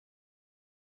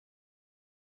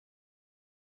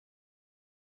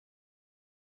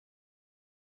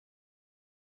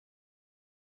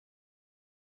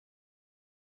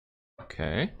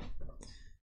 Okay.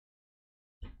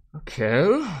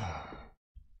 Okay.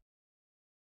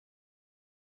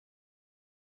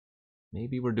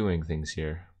 Maybe we're doing things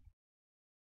here.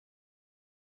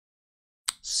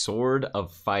 Sword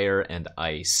of Fire and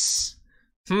Ice.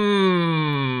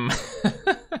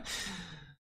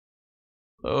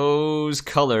 Those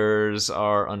colors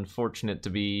are unfortunate to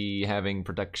be having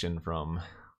protection from.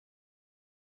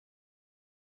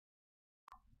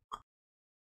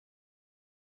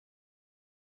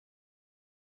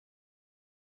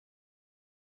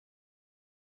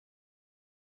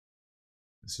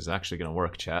 This is actually gonna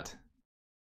work, chat.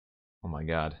 Oh my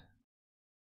god.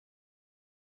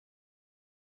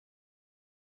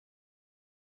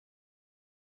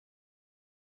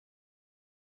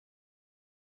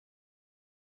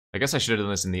 I guess I should have done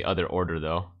this in the other order,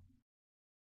 though.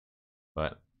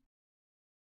 But...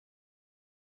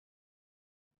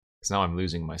 because now I'm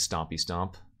losing my Stompy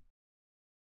Stomp.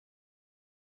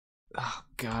 Oh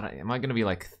god, am I gonna be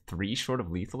like 3 short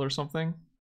of lethal or something?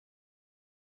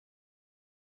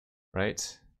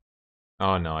 Right?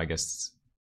 Oh no, I guess...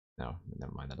 no,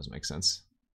 never mind, that doesn't make sense.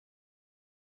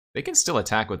 They can still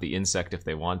attack with the insect if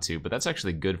they want to, but that's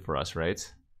actually good for us, right?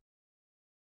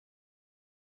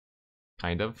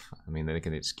 Kind of. I mean, they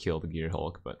can just kill the Gear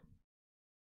Hulk, but...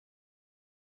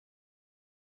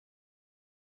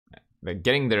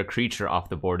 getting their creature off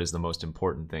the board is the most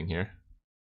important thing here.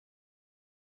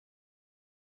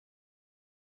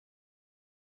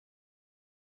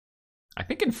 I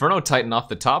think Inferno Titan off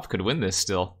the top could win this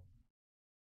still.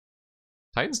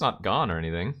 Titan's not gone or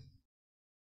anything.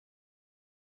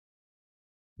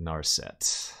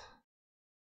 Narset.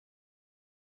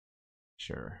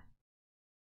 Sure.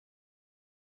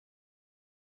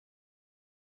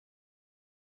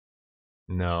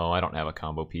 No, I don't have a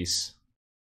combo piece.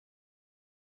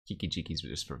 Kiki Jiki's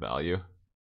just for value.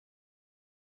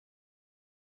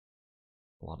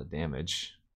 A lot of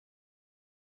damage.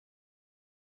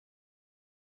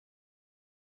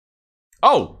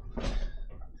 Oh!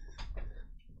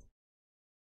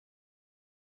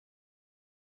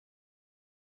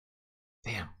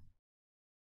 Damn.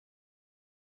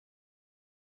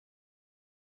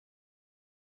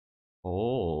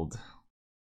 Hold.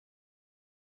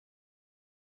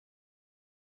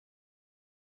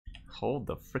 Hold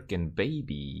the frickin'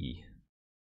 baby.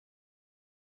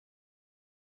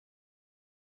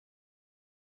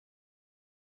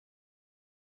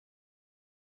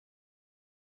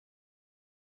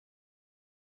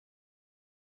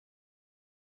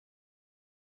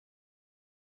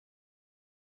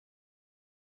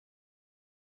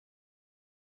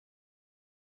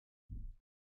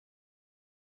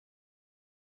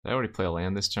 Did I already play a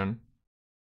land this turn?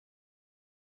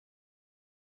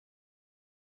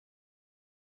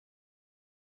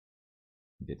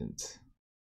 Didn't.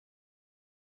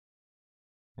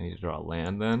 I need to draw a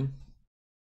land then.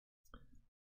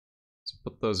 So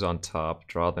put those on top,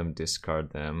 draw them,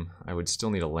 discard them. I would still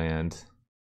need a land.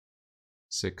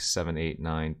 6, 7, 8,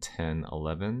 9, 10,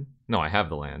 11. No, I have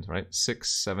the land, right?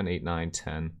 6, 7, 8, 9,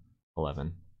 10,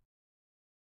 11.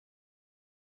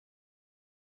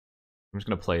 I'm just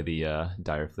gonna play the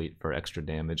Dire Fleet for extra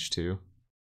damage too.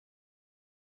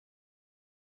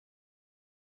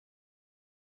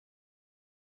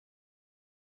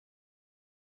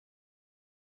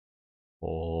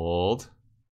 Hold.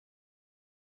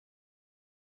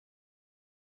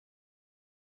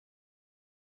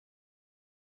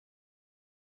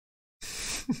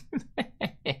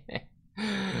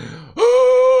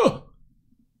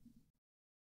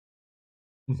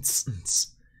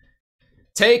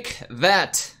 Take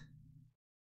that.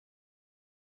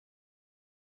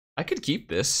 I could keep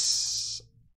this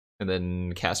and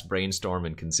then cast Brainstorm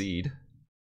and concede.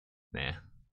 Nah.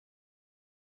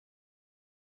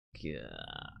 Yeah.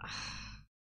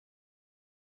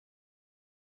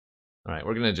 Alright,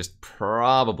 we're gonna just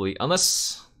probably,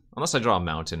 unless I draw a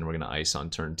mountain, we're gonna ice on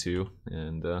turn 2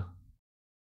 and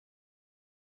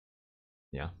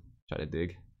yeah, try to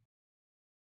dig.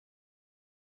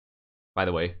 By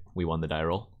the way, we won the die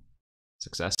roll.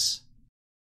 Success.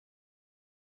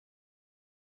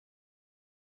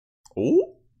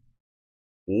 Oh.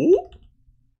 Oh.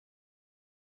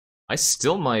 I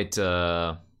still might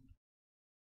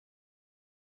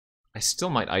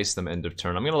ice them end of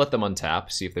turn. I'm gonna let them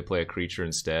untap, see if they play a creature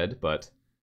instead, but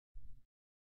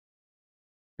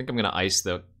I think I'm gonna ice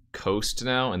the coast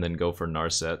now and then go for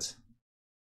Narset.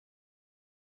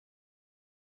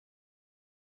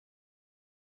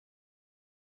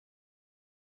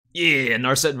 Yeah,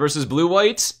 Narset versus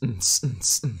blue-white. I'm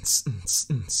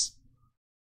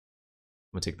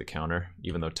gonna take the counter,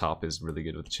 even though top is really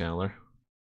good with Channeler.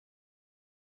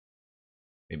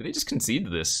 Maybe they just concede to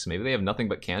this. Maybe they have nothing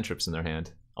but cantrips in their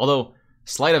hand. Although,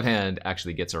 sleight of hand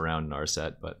actually gets around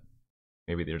Narset, but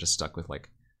maybe they're just stuck with like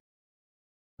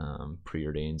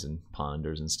preordains and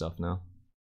ponders and stuff now.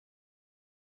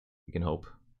 You can hope.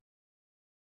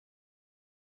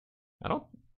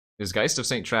 Is Geist of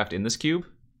Saint Traft in this cube?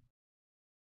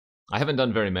 I haven't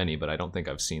done very many, but I don't think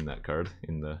I've seen that card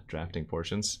in the drafting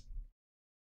portions.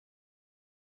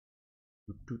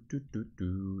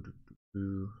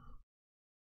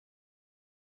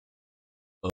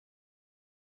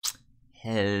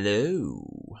 Hello.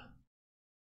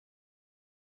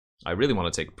 I really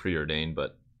want to take Preordain,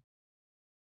 but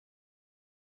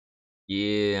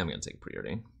yeah, I'm gonna take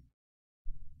Preordain.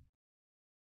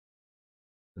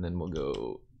 And then we'll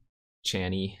go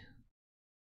Channy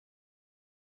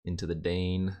into the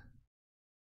Dane.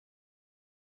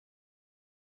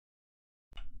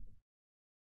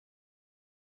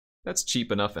 That's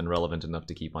cheap enough and relevant enough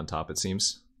to keep on top, it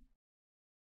seems.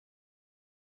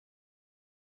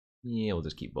 Yeah, we'll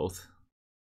just keep both.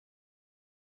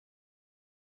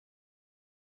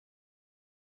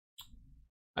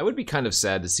 I would be kind of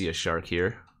sad to see a shark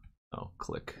here. Oh,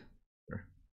 click. Sure.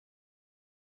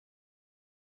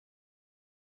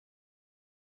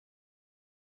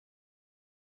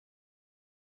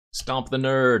 Stomp the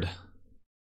nerd.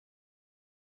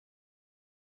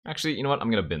 Actually, you know what? I'm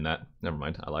gonna bin that. Never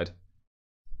mind, I lied.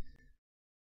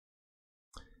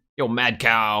 Yo, Mad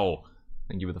Cow!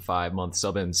 Thank you for the 5-month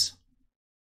sub-ins.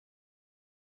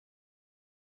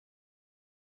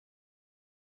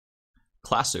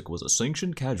 Classic was a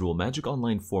sanctioned casual Magic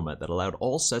Online format that allowed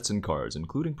all sets and cards,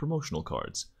 including promotional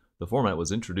cards. The format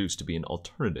was introduced to be an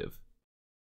alternative.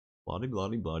 Bloody,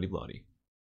 bloody, bloody, bloody.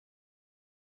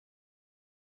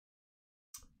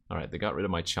 Alright, they got rid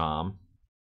of my charm.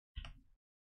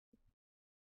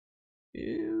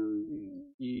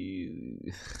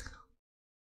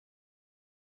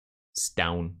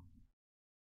 Stone.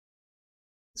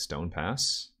 Stone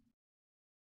pass.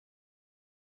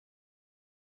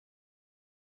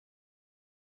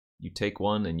 You take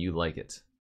one and you like it.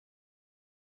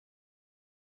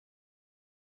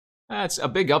 That's a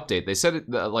big update. They said it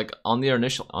like on their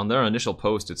initial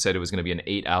post. It said it was going to be an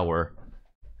 8-hour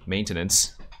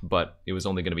maintenance, but it was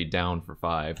only going to be down for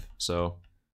 5. So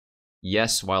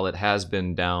yes, while it has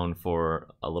been down for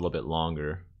a little bit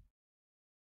longer,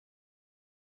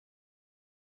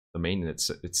 the maintenance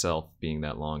itself being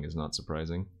that long is not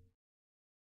surprising.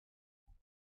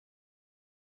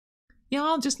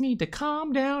 Y'all just need to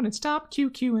calm down and stop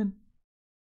QQing.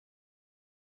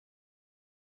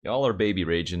 Y'all are baby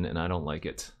raging, and I don't like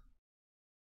it.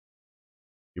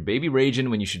 You're baby raging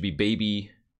when you should be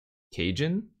baby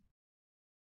Cajun?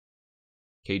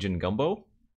 Cajun gumbo?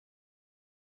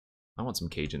 I want some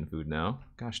Cajun food now.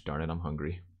 Gosh darn it, I'm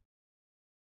hungry.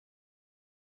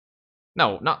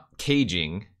 No, not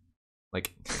caging.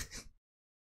 Like...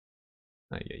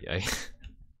 ay, ay, ay.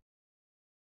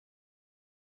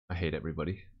 I hate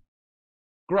everybody.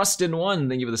 Grustin1,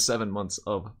 thank you for the 7 months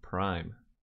of Prime.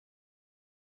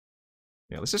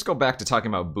 Yeah, let's just go back to talking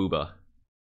about Booba.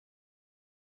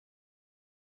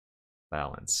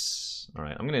 Balance.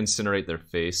 Alright, I'm gonna incinerate their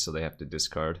face so they have to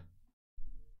discard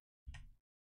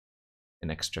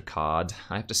an extra card.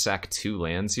 I have to sack 2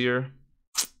 lands here.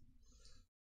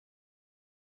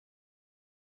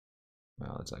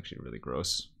 Wow, that's actually really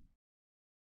gross.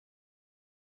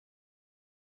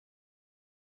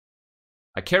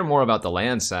 I care more about the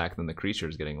land sack than the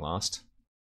creatures getting lost.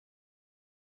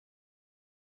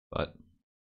 But,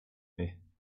 eh.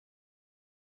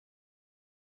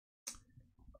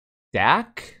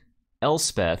 Dak,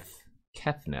 Elspeth,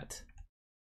 Kefnet.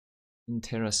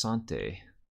 Interessante.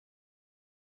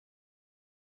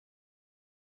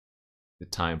 The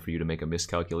time for you to make a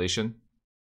miscalculation.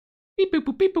 Beep boop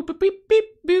boop beep boop boop beep beep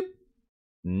boop.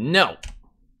 No.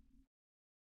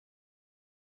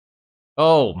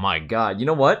 Oh my god, you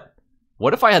know what?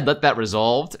 What if I had let that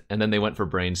resolved and then they went for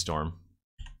Brainstorm?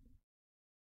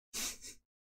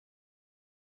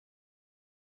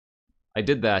 I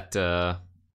did that, has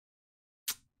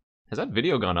that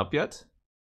video gone up yet?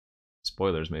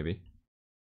 Spoilers, maybe.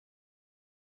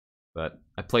 But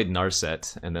I played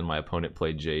Narset, and then my opponent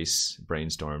played Jace,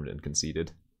 brainstormed, and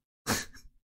conceded.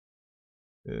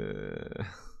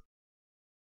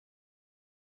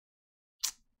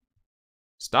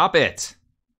 Stop it!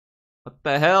 What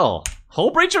the hell?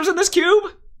 Hull Breacher's in this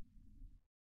cube?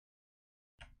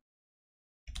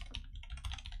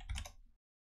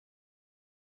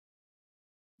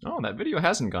 Oh, that video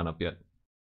hasn't gone up yet.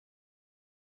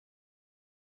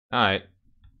 Alright.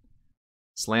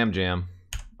 Slam Jam.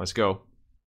 Let's go.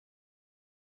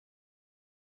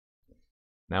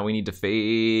 Now we need to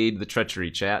fade the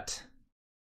treachery, chat.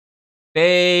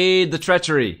 Fade the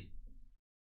treachery.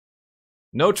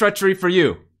 No treachery for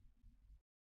you.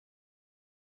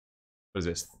 What is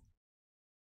this?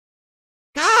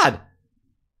 God!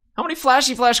 How many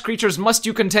flashy flash creatures must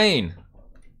you contain?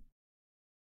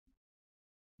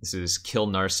 This is kill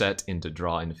Narset into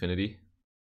draw infinity.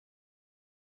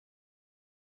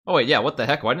 Oh wait, yeah, what the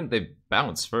heck? Why didn't they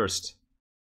bounce first?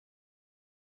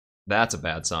 That's a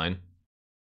bad sign.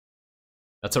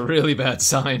 That's a really bad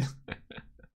sign.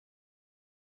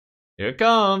 Here it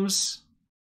comes.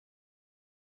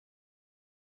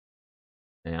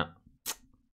 Yeah.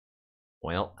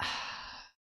 Well.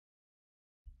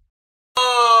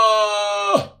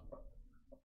 Oh!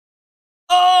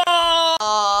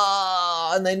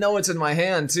 Oh! And they know it's in my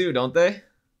hand too, don't they?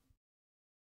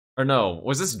 Or no,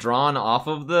 was this drawn off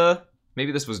of the...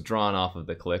 Maybe this was drawn off of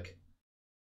the click.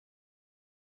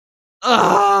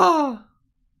 Ah!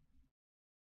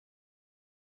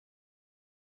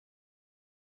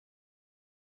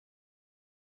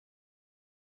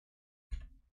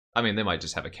 I mean, they might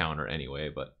just have a counter anyway,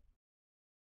 but...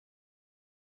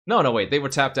 No, no, wait, they were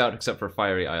tapped out except for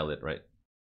Fiery Islet, right?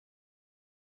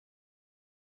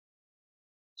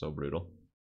 So brutal.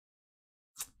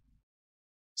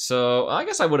 So, I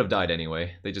guess I would have died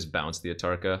anyway. They just bounced the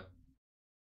Atarka.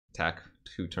 Attack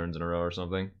 2 turns in a row or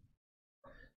something.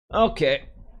 Okay.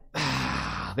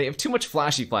 They have too much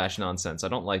flashy flash nonsense. I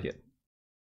don't like it.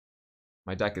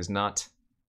 My deck is not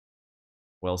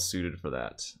well suited for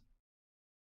that.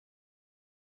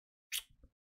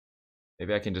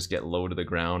 Maybe I can just get low to the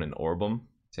ground and orb them.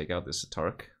 Take out this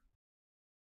Atark.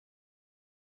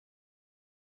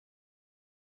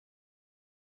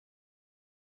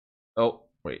 Oh,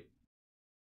 wait.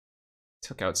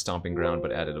 Took out Stomping Ground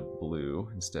but added a blue.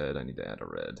 Instead, I need to add a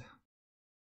red.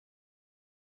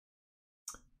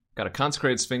 Got a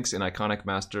Consecrated Sphinx in Iconic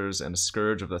Masters and a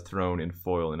Scourge of the Throne in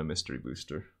foil in a Mystery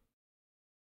Booster.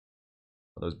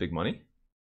 Are those big money?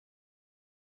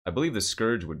 I believe the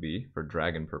Scourge would be for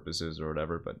dragon purposes or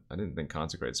whatever, but I didn't think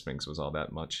Consecrate Sphinx was all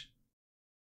that much.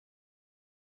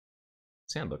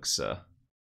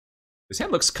 This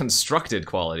hand looks constructed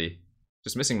quality.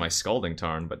 Just missing my Scalding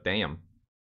Tarn, but damn.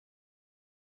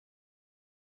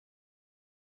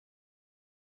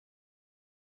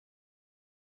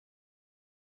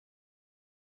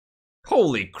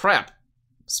 Holy crap!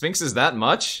 Sphinx is that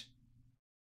much?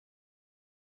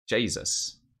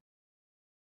 Jesus.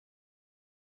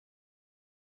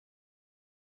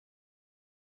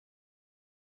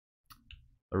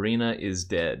 Arena is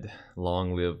dead.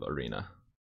 Long live Arena.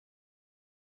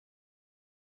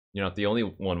 You're not the only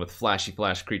one with flashy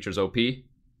flash creatures, OP.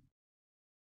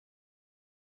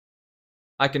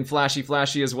 I can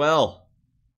flashy as well.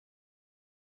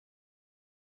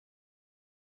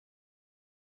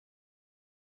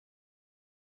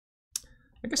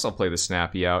 I guess I'll play the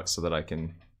Snappy out so that I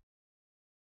can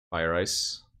Fire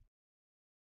Ice.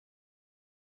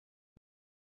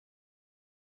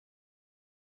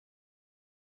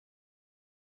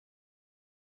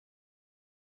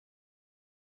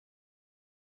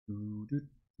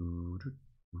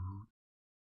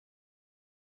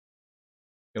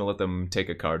 Gonna let them take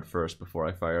a card first before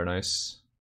I Fire and Ice.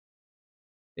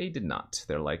 They did not.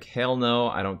 They're like, hell no,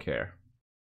 I don't care.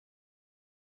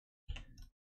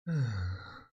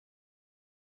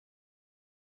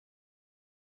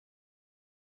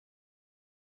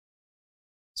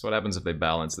 So what happens if they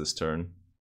balance this turn?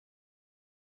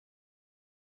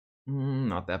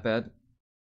 Not that bad.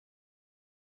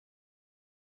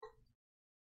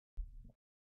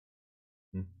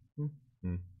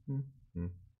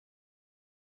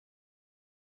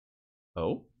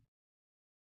 Oh?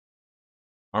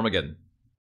 Armageddon.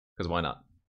 Because why not?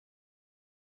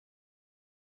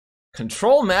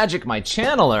 Control Magic my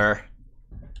channeler?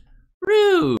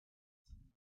 Rude!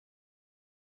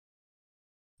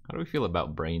 How do we feel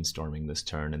about brainstorming this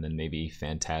turn and then maybe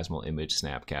Phantasmal Image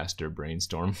Snapcaster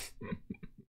brainstorm? I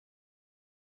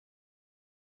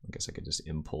guess I could just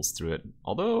impulse through it.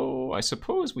 Although, I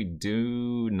suppose we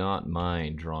do not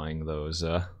mind drawing those,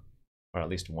 or at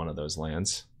least one of those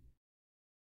lands.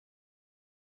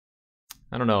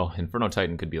 I don't know, Inferno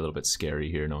Titan could be a little bit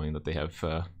scary here, knowing that they have,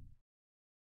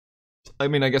 I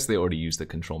mean, I guess they already used the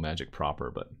Control Magic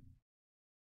proper, but...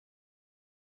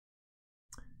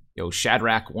 Yo,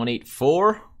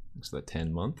 Shadrack184, thanks for the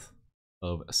 10-month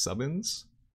of subbins.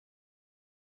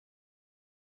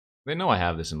 They know I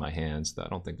have this in my hands, I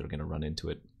don't think they're going to run into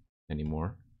it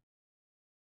anymore.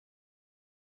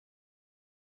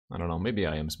 I don't know, maybe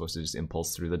I am supposed to just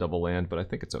impulse through the double land, but I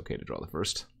think it's okay to draw the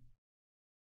first.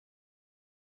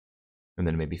 And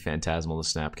then maybe Phantasmal the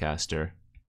Snapcaster.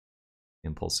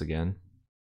 Impulse again.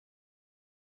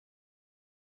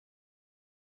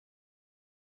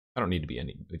 I don't need to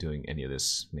be doing any of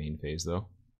this main phase, though.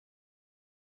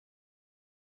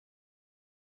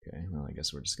 Okay, well, I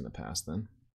guess we're just going to pass then.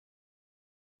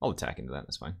 I'll attack into that,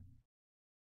 that's fine.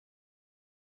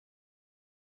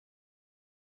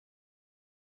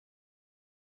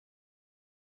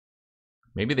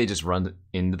 Maybe they just run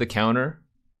into the counter,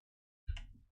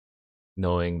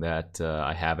 knowing that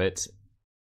I have it,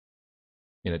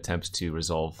 in attempts to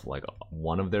resolve like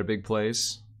one of their big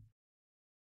plays.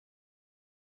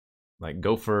 Like,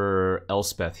 go for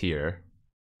Elspeth here,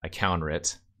 I counter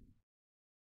it,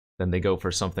 then they go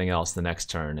for something else the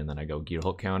next turn, and then I go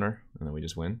Gearhulk counter, and then we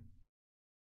just win.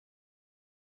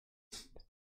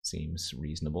 Seems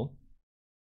reasonable.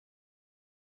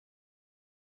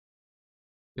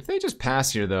 If they just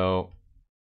pass here, though,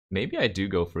 maybe I do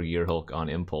go for Gearhulk on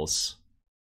impulse.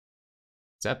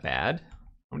 Is that bad?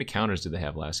 How many counters did they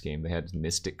have last game? They had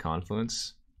Mystic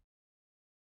Confluence.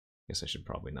 Guess I should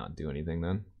probably not do anything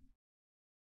then.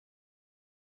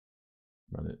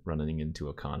 Running into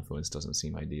a Confluence doesn't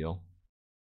seem ideal.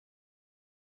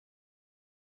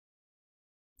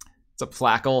 It's a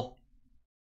Flackle.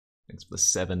 Thanks for the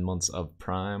 7 months of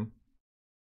Prime.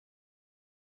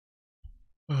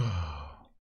 I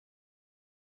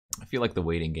feel like the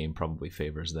waiting game probably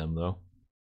favors them, though.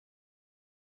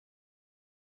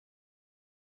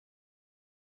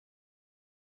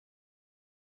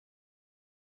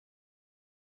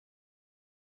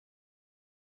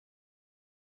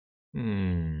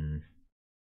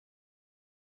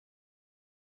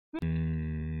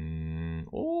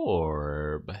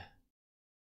 Orb.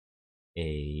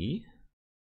 A.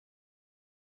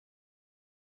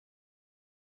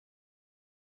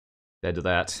 Dead to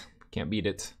that. Can't beat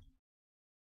it.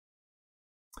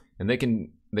 And they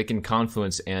can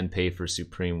Confluence and pay for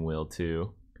Supreme Will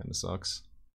too. Kinda sucks.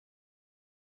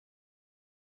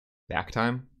 Back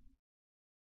time?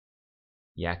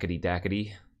 Yakety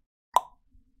dackety.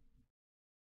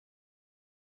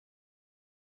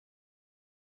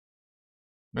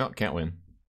 Well, can't win.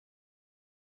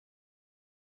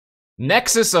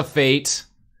 Nexus of Fate.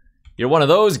 You're one of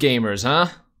those gamers, huh?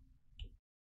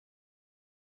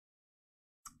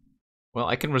 Well,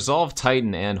 I can resolve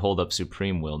Titan and hold up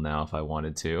Supreme Will now if I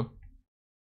wanted to.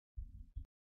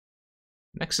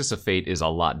 Nexus of Fate is a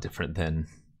lot different than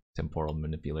Temporal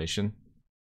Manipulation.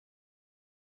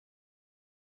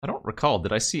 I don't recall,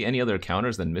 did I see any other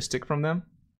counters than Mystic from them?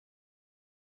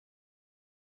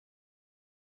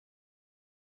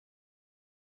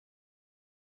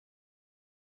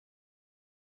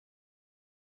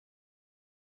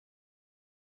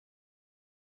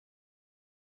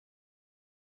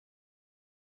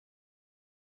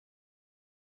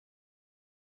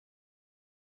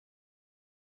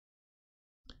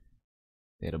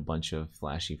 They had a bunch of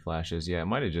flashy flashes. Yeah, it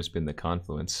might have just been the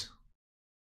Confluence.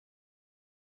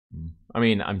 I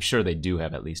mean, I'm sure they do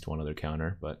have at least one other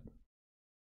counter, but...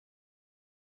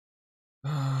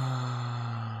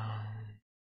 I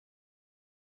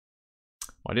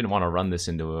didn't want to run this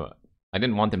into a... I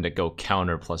didn't want them to go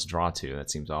counter plus draw 2. That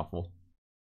seems awful.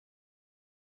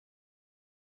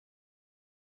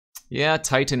 Yeah,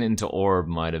 Titan into Orb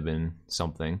might have been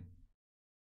something.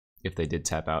 If they did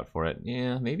tap out for it.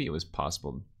 Yeah, maybe it was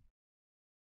possible.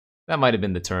 That might have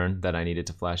been the turn that I needed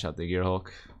to flash out the Gearhulk.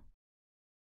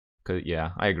 Yeah,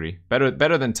 I agree.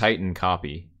 Better than Titan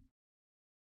copy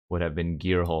would have been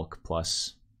Gearhulk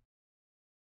plus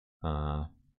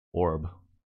Orb.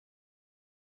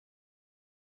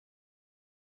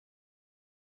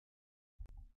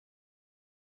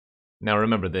 Now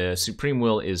remember, the Supreme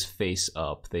Will is face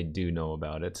up. They do know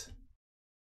about it.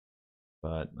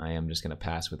 But I am just going to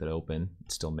pass with it open.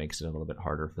 It still makes it a little bit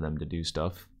harder for them to do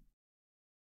stuff.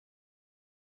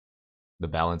 The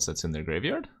balance that's in their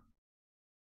graveyard?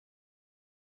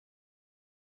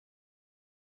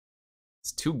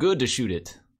 It's too good to shoot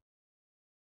it.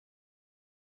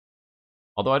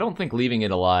 Although I don't think leaving it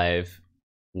alive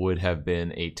would have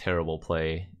been a terrible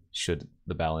play should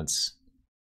the balance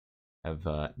have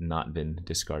not been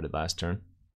discarded last turn.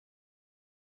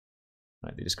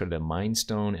 Alright, they discarded a Mind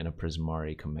Stone and a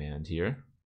Prismari command here.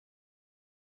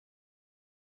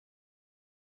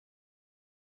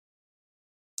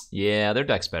 Yeah, their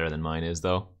deck's better than mine is,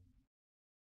 though.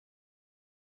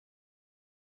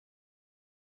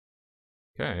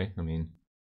 Okay, I mean...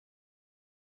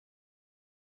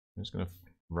 I'm just gonna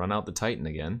run out the Titan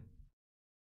again.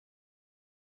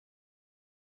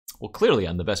 Well, clearly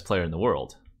I'm the best player in the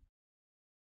world.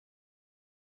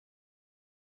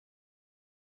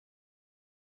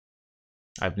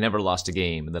 I've never lost a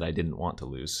game that I didn't want to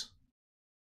lose.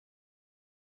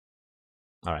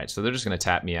 Alright, so they're just going to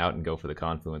tap me out and go for the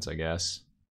Confluence, I guess.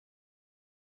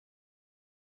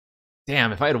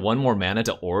 Damn, if I had one more mana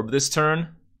to Orb this turn, it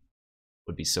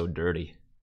would be so dirty.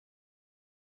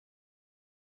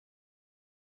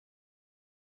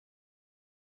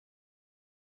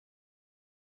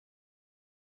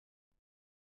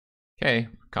 Okay,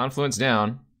 Confluence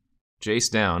down. Jace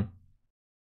down.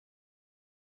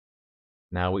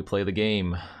 Now we play the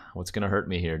game. What's going to hurt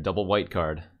me here? Double white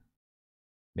card.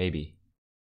 Maybe.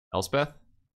 Elspeth?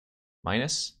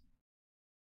 Minus?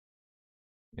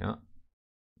 Yeah.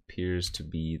 Appears to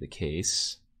be the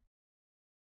case.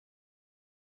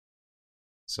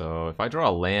 So if I draw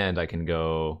a land, I can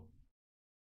go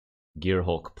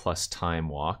Gearhulk plus Time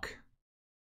Walk.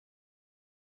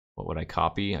 What would I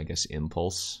copy? I guess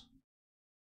Impulse.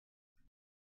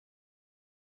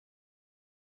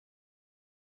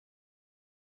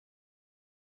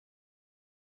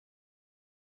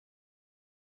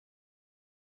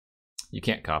 You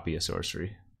can't copy a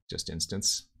sorcery, just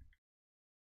instance.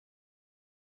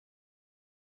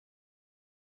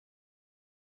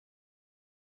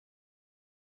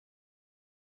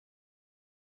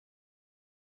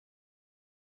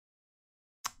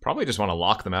 Probably just want to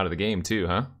lock them out of the game too,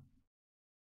 huh?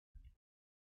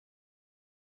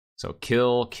 So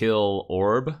kill,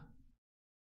 Orb.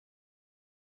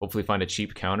 Hopefully find a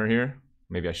cheap counter here.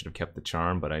 Maybe I should have kept the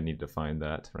charm, but I need to find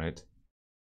that, right?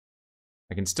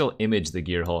 I can still image the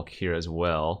Gearhulk here as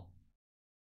well.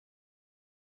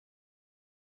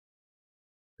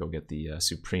 Go get the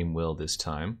Supreme Will this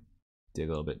time. Dig a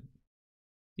little bit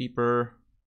deeper.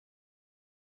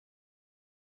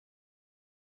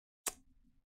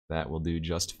 That will do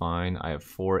just fine. I have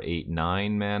 4, 8,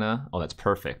 9 mana. Oh, that's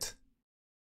perfect.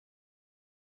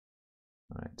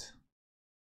 All right.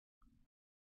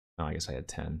 Oh, I guess I had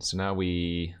 10. So now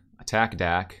we attack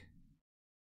Dak.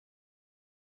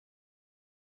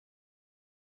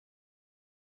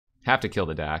 Have to kill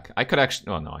the Dak. I could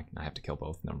actually... Oh, no, I have to kill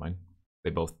both. Never mind.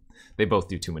 They both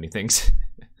do too many things.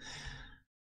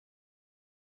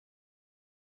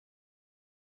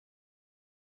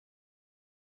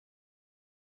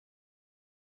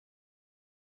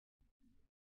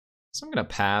 So I'm gonna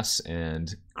pass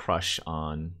and crush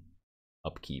on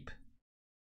upkeep.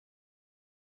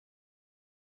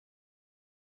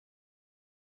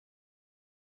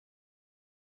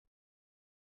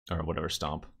 Or whatever,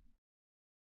 stomp.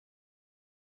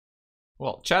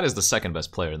 Well, Chad is the second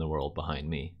best player in the world behind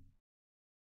me.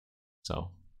 So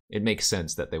it makes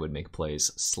sense that they would make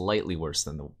plays slightly worse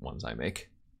than the ones I make.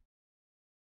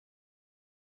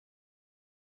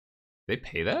 They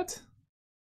pay that?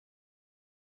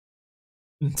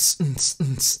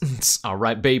 All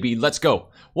right, baby, let's go.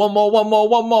 One more, one more,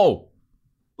 one more.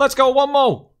 Let's go, one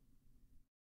more.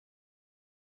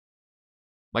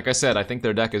 Like I said, I think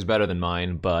their deck is better than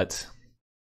mine, but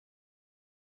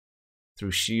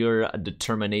through sheer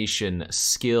determination,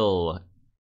 skill,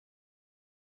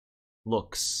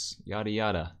 looks, yada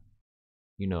yada,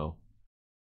 you know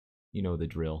the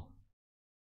drill.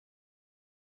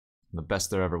 I'm the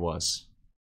best there ever was.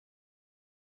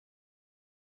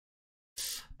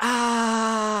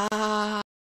 Ah!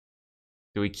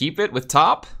 Do we keep it with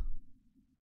top?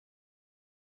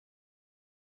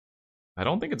 I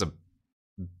don't think it's a...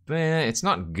 It's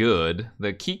not good.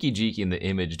 The Kiki Jiki and the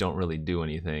image don't really do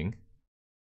anything.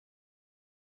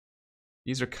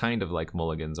 These are kind of like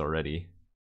mulligans already.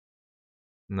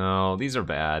 No, these are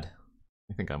bad.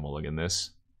 I think I mulligan this.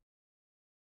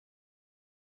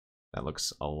 That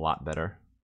looks a lot better.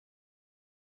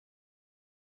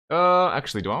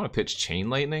 Actually, do I want to pitch Chain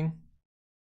Lightning?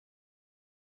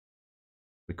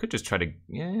 We could just try to...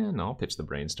 Yeah, no, I'll pitch the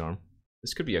Brainstorm.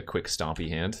 This could be a quick stompy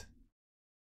hand.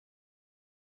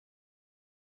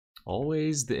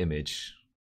 Always the image.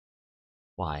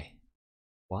 Why?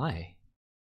 Why?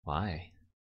 Why?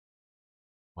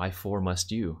 Why for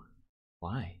must you?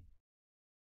 Why?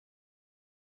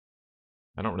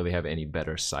 I don't really have any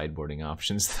better sideboarding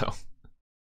options, though.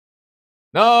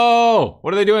 No!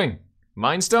 What are they doing?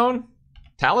 Mind Stone?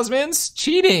 Talismans?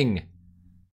 Cheating!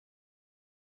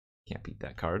 Can't beat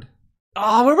that card.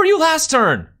 Oh, where were you last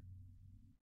turn?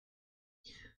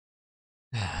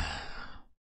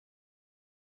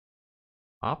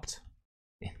 Opt?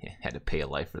 Had to pay a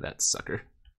life for that sucker.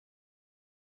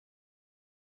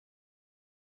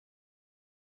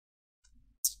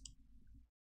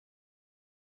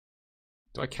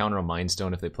 Do I counter a Mind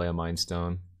Stone if they play a Mind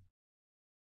Stone?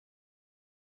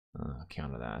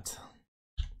 Counter that.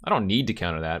 I don't need to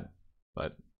counter that,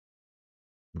 but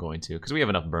I'm going to, because we have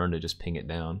enough burn to just ping it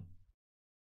down.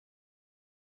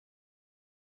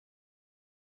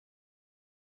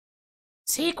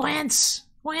 Sequence!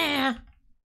 Where?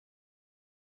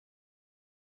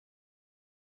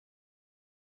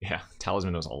 Yeah,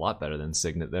 Talisman was a lot better than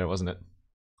Signet there, wasn't it?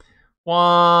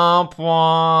 Womp,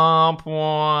 womp,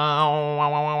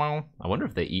 womp. I wonder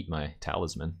if they eat my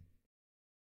Talisman.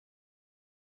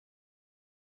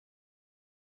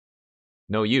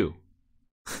 No, you.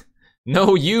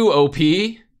 No, you, OP.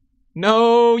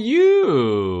 No,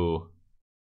 you.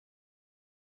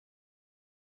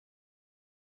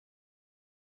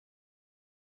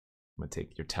 I'm gonna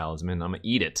take your Talisman. I'm gonna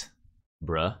eat it,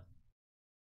 bruh.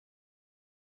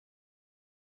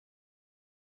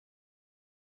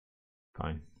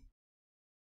 Fine.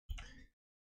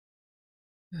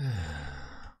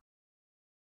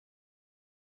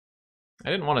 I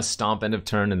didn't want to stomp end of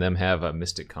turn and them have a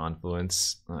Mystic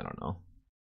Confluence. I don't know.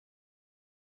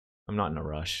 I'm not in a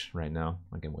rush right now.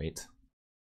 I can wait.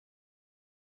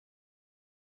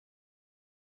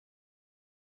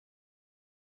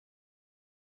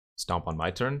 Stomp on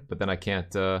my turn, but then I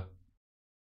can't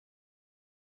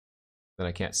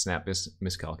snap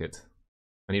miscalc it.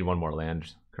 I need one more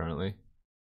land currently.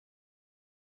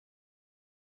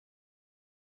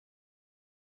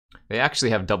 They actually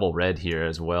have double red here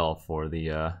as well for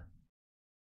the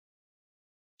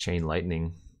Chain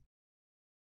Lightning.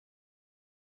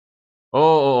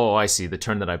 Oh, I see. The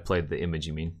turn that I played the image,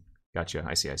 you mean? Gotcha.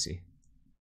 I see.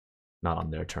 Not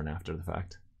on their turn after the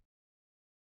fact.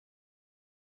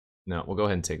 No, we'll go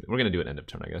ahead and take... We're going to do it end of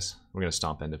turn, I guess. We're going to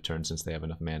stomp end of turn since they have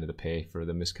enough mana to pay for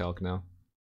the miscalc now.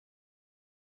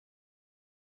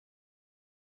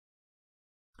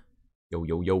 Yo,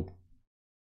 yo, yo.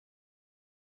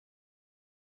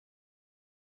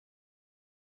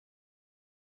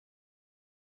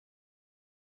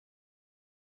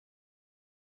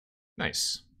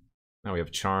 Nice. Now we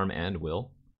have Charm and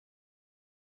Will.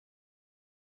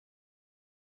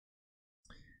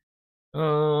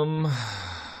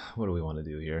 What do we want to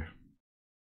do here?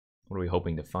 What are we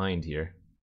hoping to find here?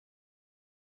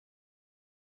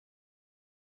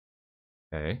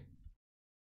 Okay.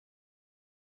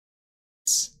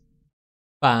 It's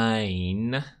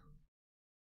fine.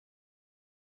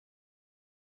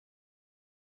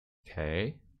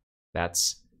 Okay.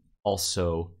 That's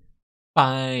also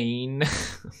fine.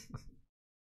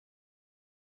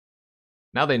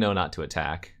 Now they know not to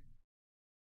attack.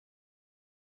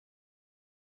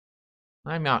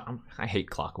 I hate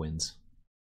clock wins.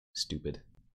 Stupid.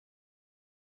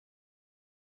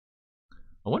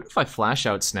 I wonder if I flash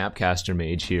out Snapcaster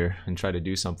Mage here and try to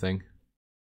do something.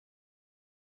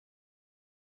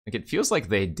 Like, it feels like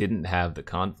they didn't have the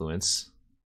confluence.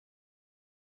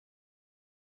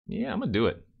 Yeah, I'm gonna do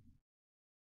it.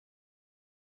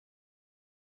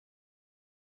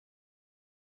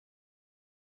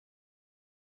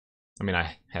 I mean,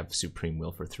 I have Supreme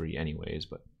Will for 3 anyways,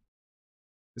 but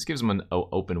this gives them an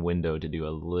open window to do a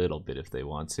little bit if they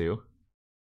want to.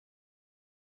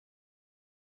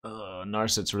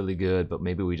 Narset's really good, but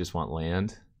maybe we just want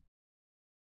land.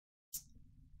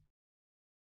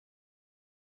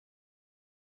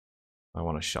 I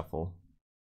want to shuffle.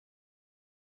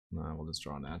 Nah, we'll just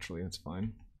draw naturally, that's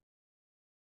fine.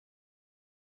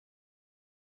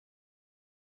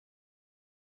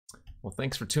 Well,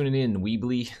 thanks for tuning in,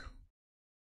 Weebly.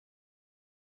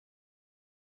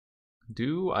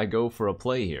 Do I go for a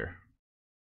play here?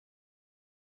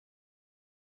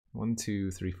 1,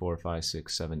 2, 3, 4, 5,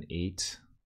 6, 7, 8.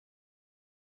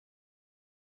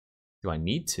 Do I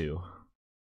need to?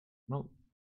 Well,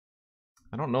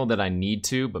 I don't know that I need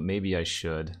to, but maybe I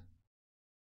should.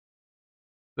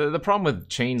 The problem with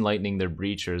Chain Lightning their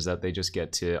Breacher is that they just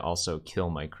get to also kill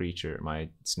my creature, my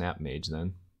Snap Mage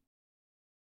then.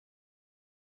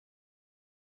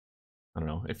 I don't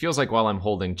know. It feels like while I'm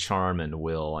holding Charm and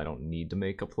Will, I don't need to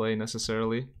make a play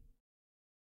necessarily.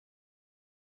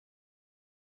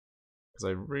 Because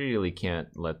I really can't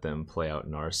let them play out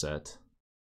Narset.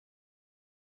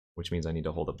 Which means I need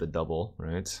to hold up the double,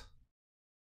 right?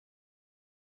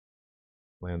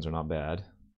 Lands are not bad.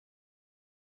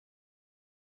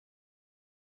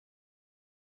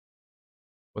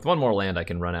 With one more land, I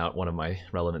can run out one of my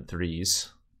relevant 3s.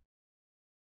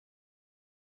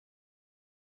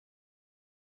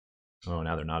 Oh,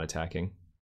 now they're not attacking.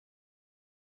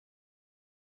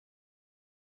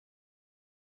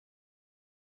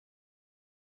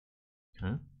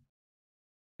 Okay. I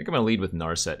think I'm going to lead with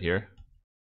Narset here.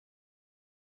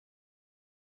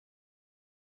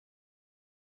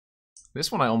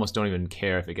 This one I almost don't even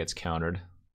care if it gets countered.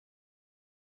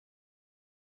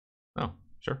 Oh,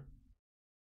 sure.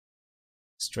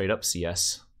 Straight up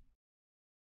CS.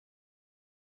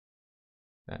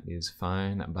 That is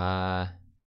fine by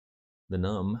the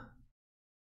num.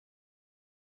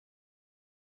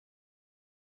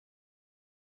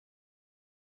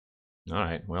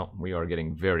 Alright, well, we are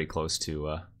getting very close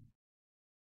to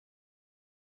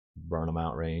burn them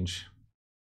out range.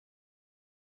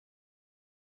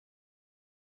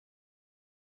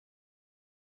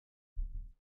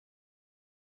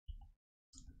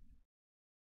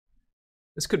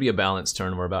 This could be a balanced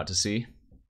turn we're about to see.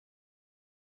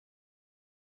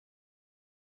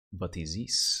 But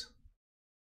these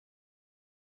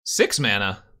 6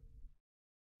 mana.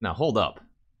 Now hold up.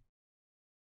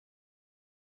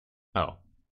 Oh.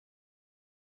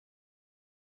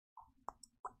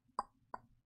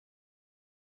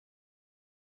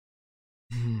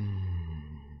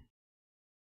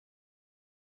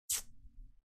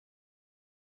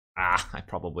 I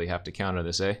probably have to counter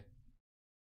this, eh?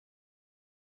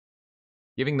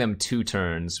 Giving them 2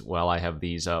 turns while I have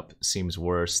these up seems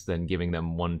worse than giving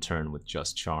them 1 turn with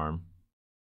just Charm.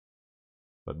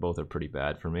 But both are pretty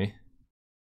bad for me.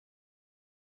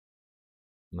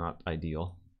 Not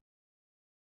ideal.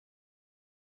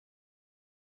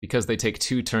 Because they take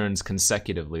 2 turns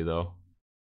consecutively, though.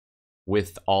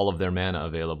 With all of their mana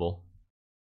available.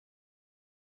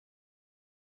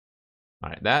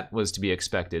 Alright, that was to be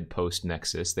expected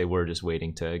post-Nexus. They were just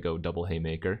waiting to go double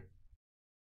Haymaker.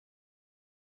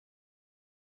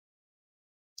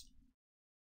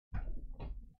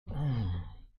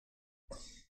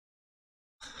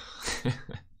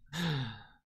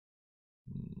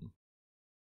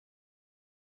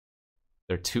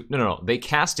 They're two. No. They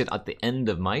cast it at the end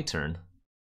of my turn.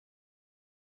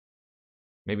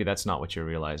 Maybe that's not what you're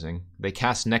realizing. They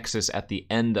cast Nexus at the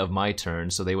end of my turn,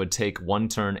 so they would take 1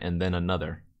 turn and then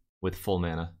another with full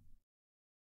mana.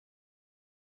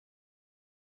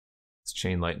 This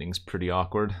Chain Lightning's pretty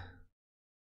awkward.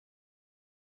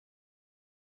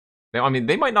 I mean,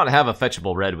 they might not have a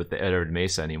fetchable red with the Edward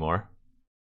Mesa anymore.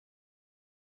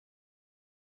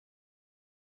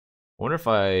 I wonder if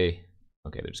I...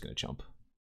 Okay, they're just going to jump. I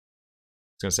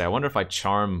was going to say, I wonder if I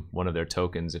charm one of their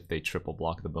tokens if they triple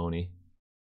block the Boney.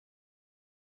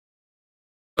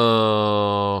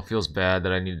 Oh, feels bad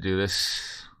that I need to do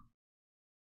this.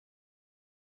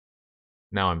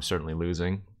 Now I'm certainly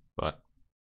losing, but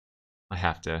I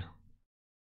have to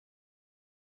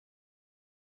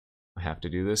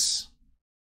do this.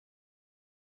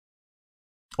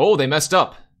 Oh, they messed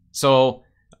up. So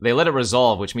they let it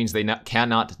resolve, which means they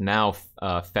cannot now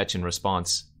fetch in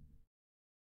response.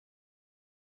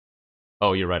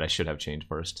 Oh, you're right. I should have chained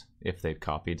first if they'd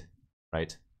copied,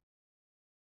 right?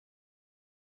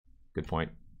 Good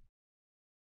point.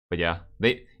 But yeah,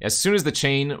 as soon as the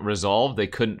chain resolved, they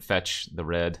couldn't fetch the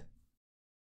red.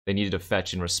 They needed to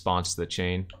fetch in response to the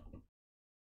chain.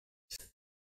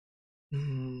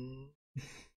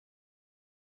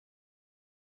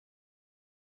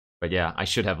 But yeah, I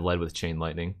should have led with Chain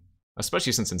Lightning.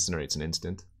 Especially since Incinerate's an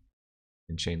instant.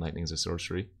 And Chain Lightning's a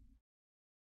sorcery.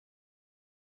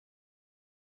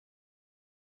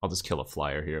 I'll just kill a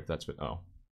flyer here if that's what... Oh.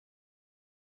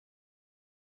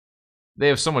 They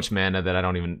have so much mana that I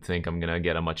don't even think I'm gonna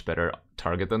get a much better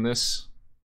target than this.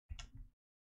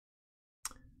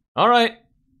 Alright.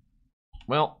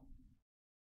 Well.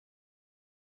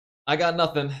 I got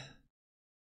nothing.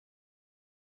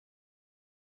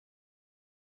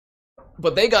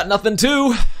 But they got nothing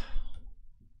too.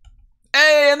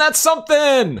 Hey, and that's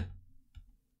something!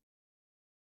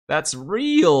 That's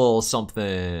real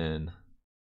something.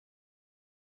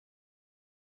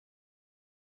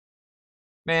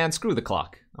 Man, screw the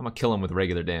clock. I'm gonna kill him with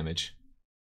regular damage.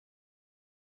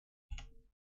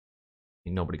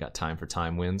 Ain't nobody got time for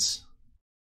time wins.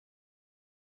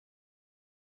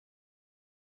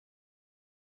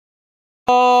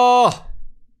 Oh!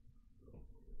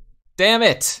 Damn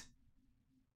it!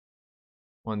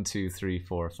 1, 2, 3,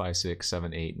 4, 5, 6,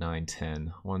 7, 8, 9,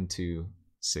 10. 1, 2,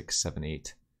 6, 7,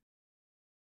 8.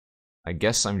 I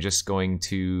guess I'm just going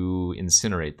to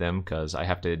incinerate them, because I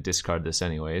have to discard this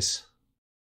anyways.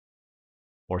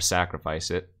 Or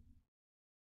sacrifice it.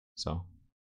 So.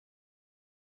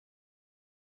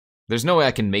 There's no way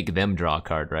I can make them draw a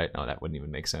card, right? No, that wouldn't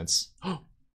even make sense. Are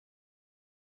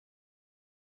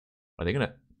they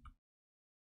gonna...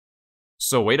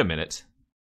 So, wait a minute.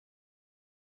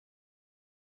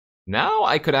 Now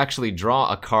I could actually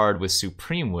draw a card with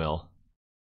Supreme Will.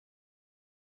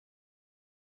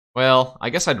 Well, I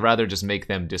guess I'd rather just make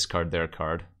them discard their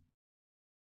card.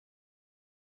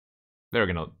 They're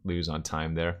gonna lose on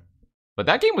time there. But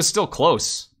that game was still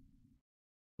close.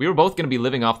 We were both gonna be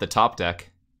living off the top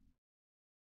deck.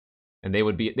 And they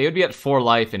would be at 4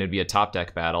 life and it'd be a top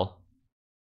deck battle.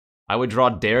 I would draw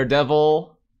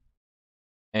Daredevil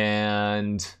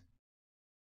and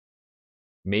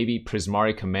maybe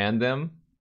Prismari command them.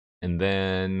 And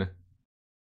then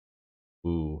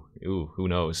Ooh, who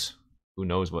knows? Who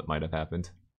knows what might have happened?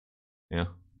 Yeah.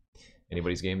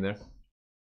 Anybody's game there?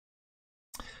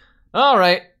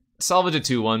 Alright, salvage a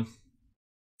 2-1.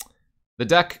 The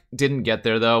deck didn't get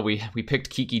there though. We picked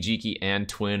Kiki Jiki and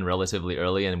Twin relatively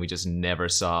early, and we just never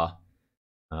saw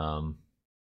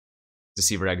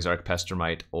Deceiver Exarch,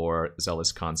 Pestermite, or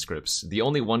Zealous Conscripts. The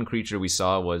only one creature we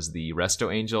saw was the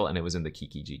Resto Angel, and it was in the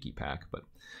Kiki Jiki pack. But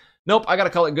nope, I gotta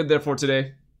call it good there for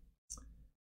today.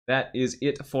 That is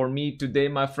it for me today,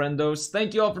 my friendos.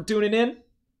 Thank you all for tuning in.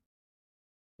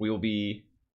 We will be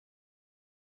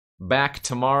back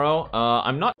tomorrow.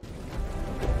 I'm not...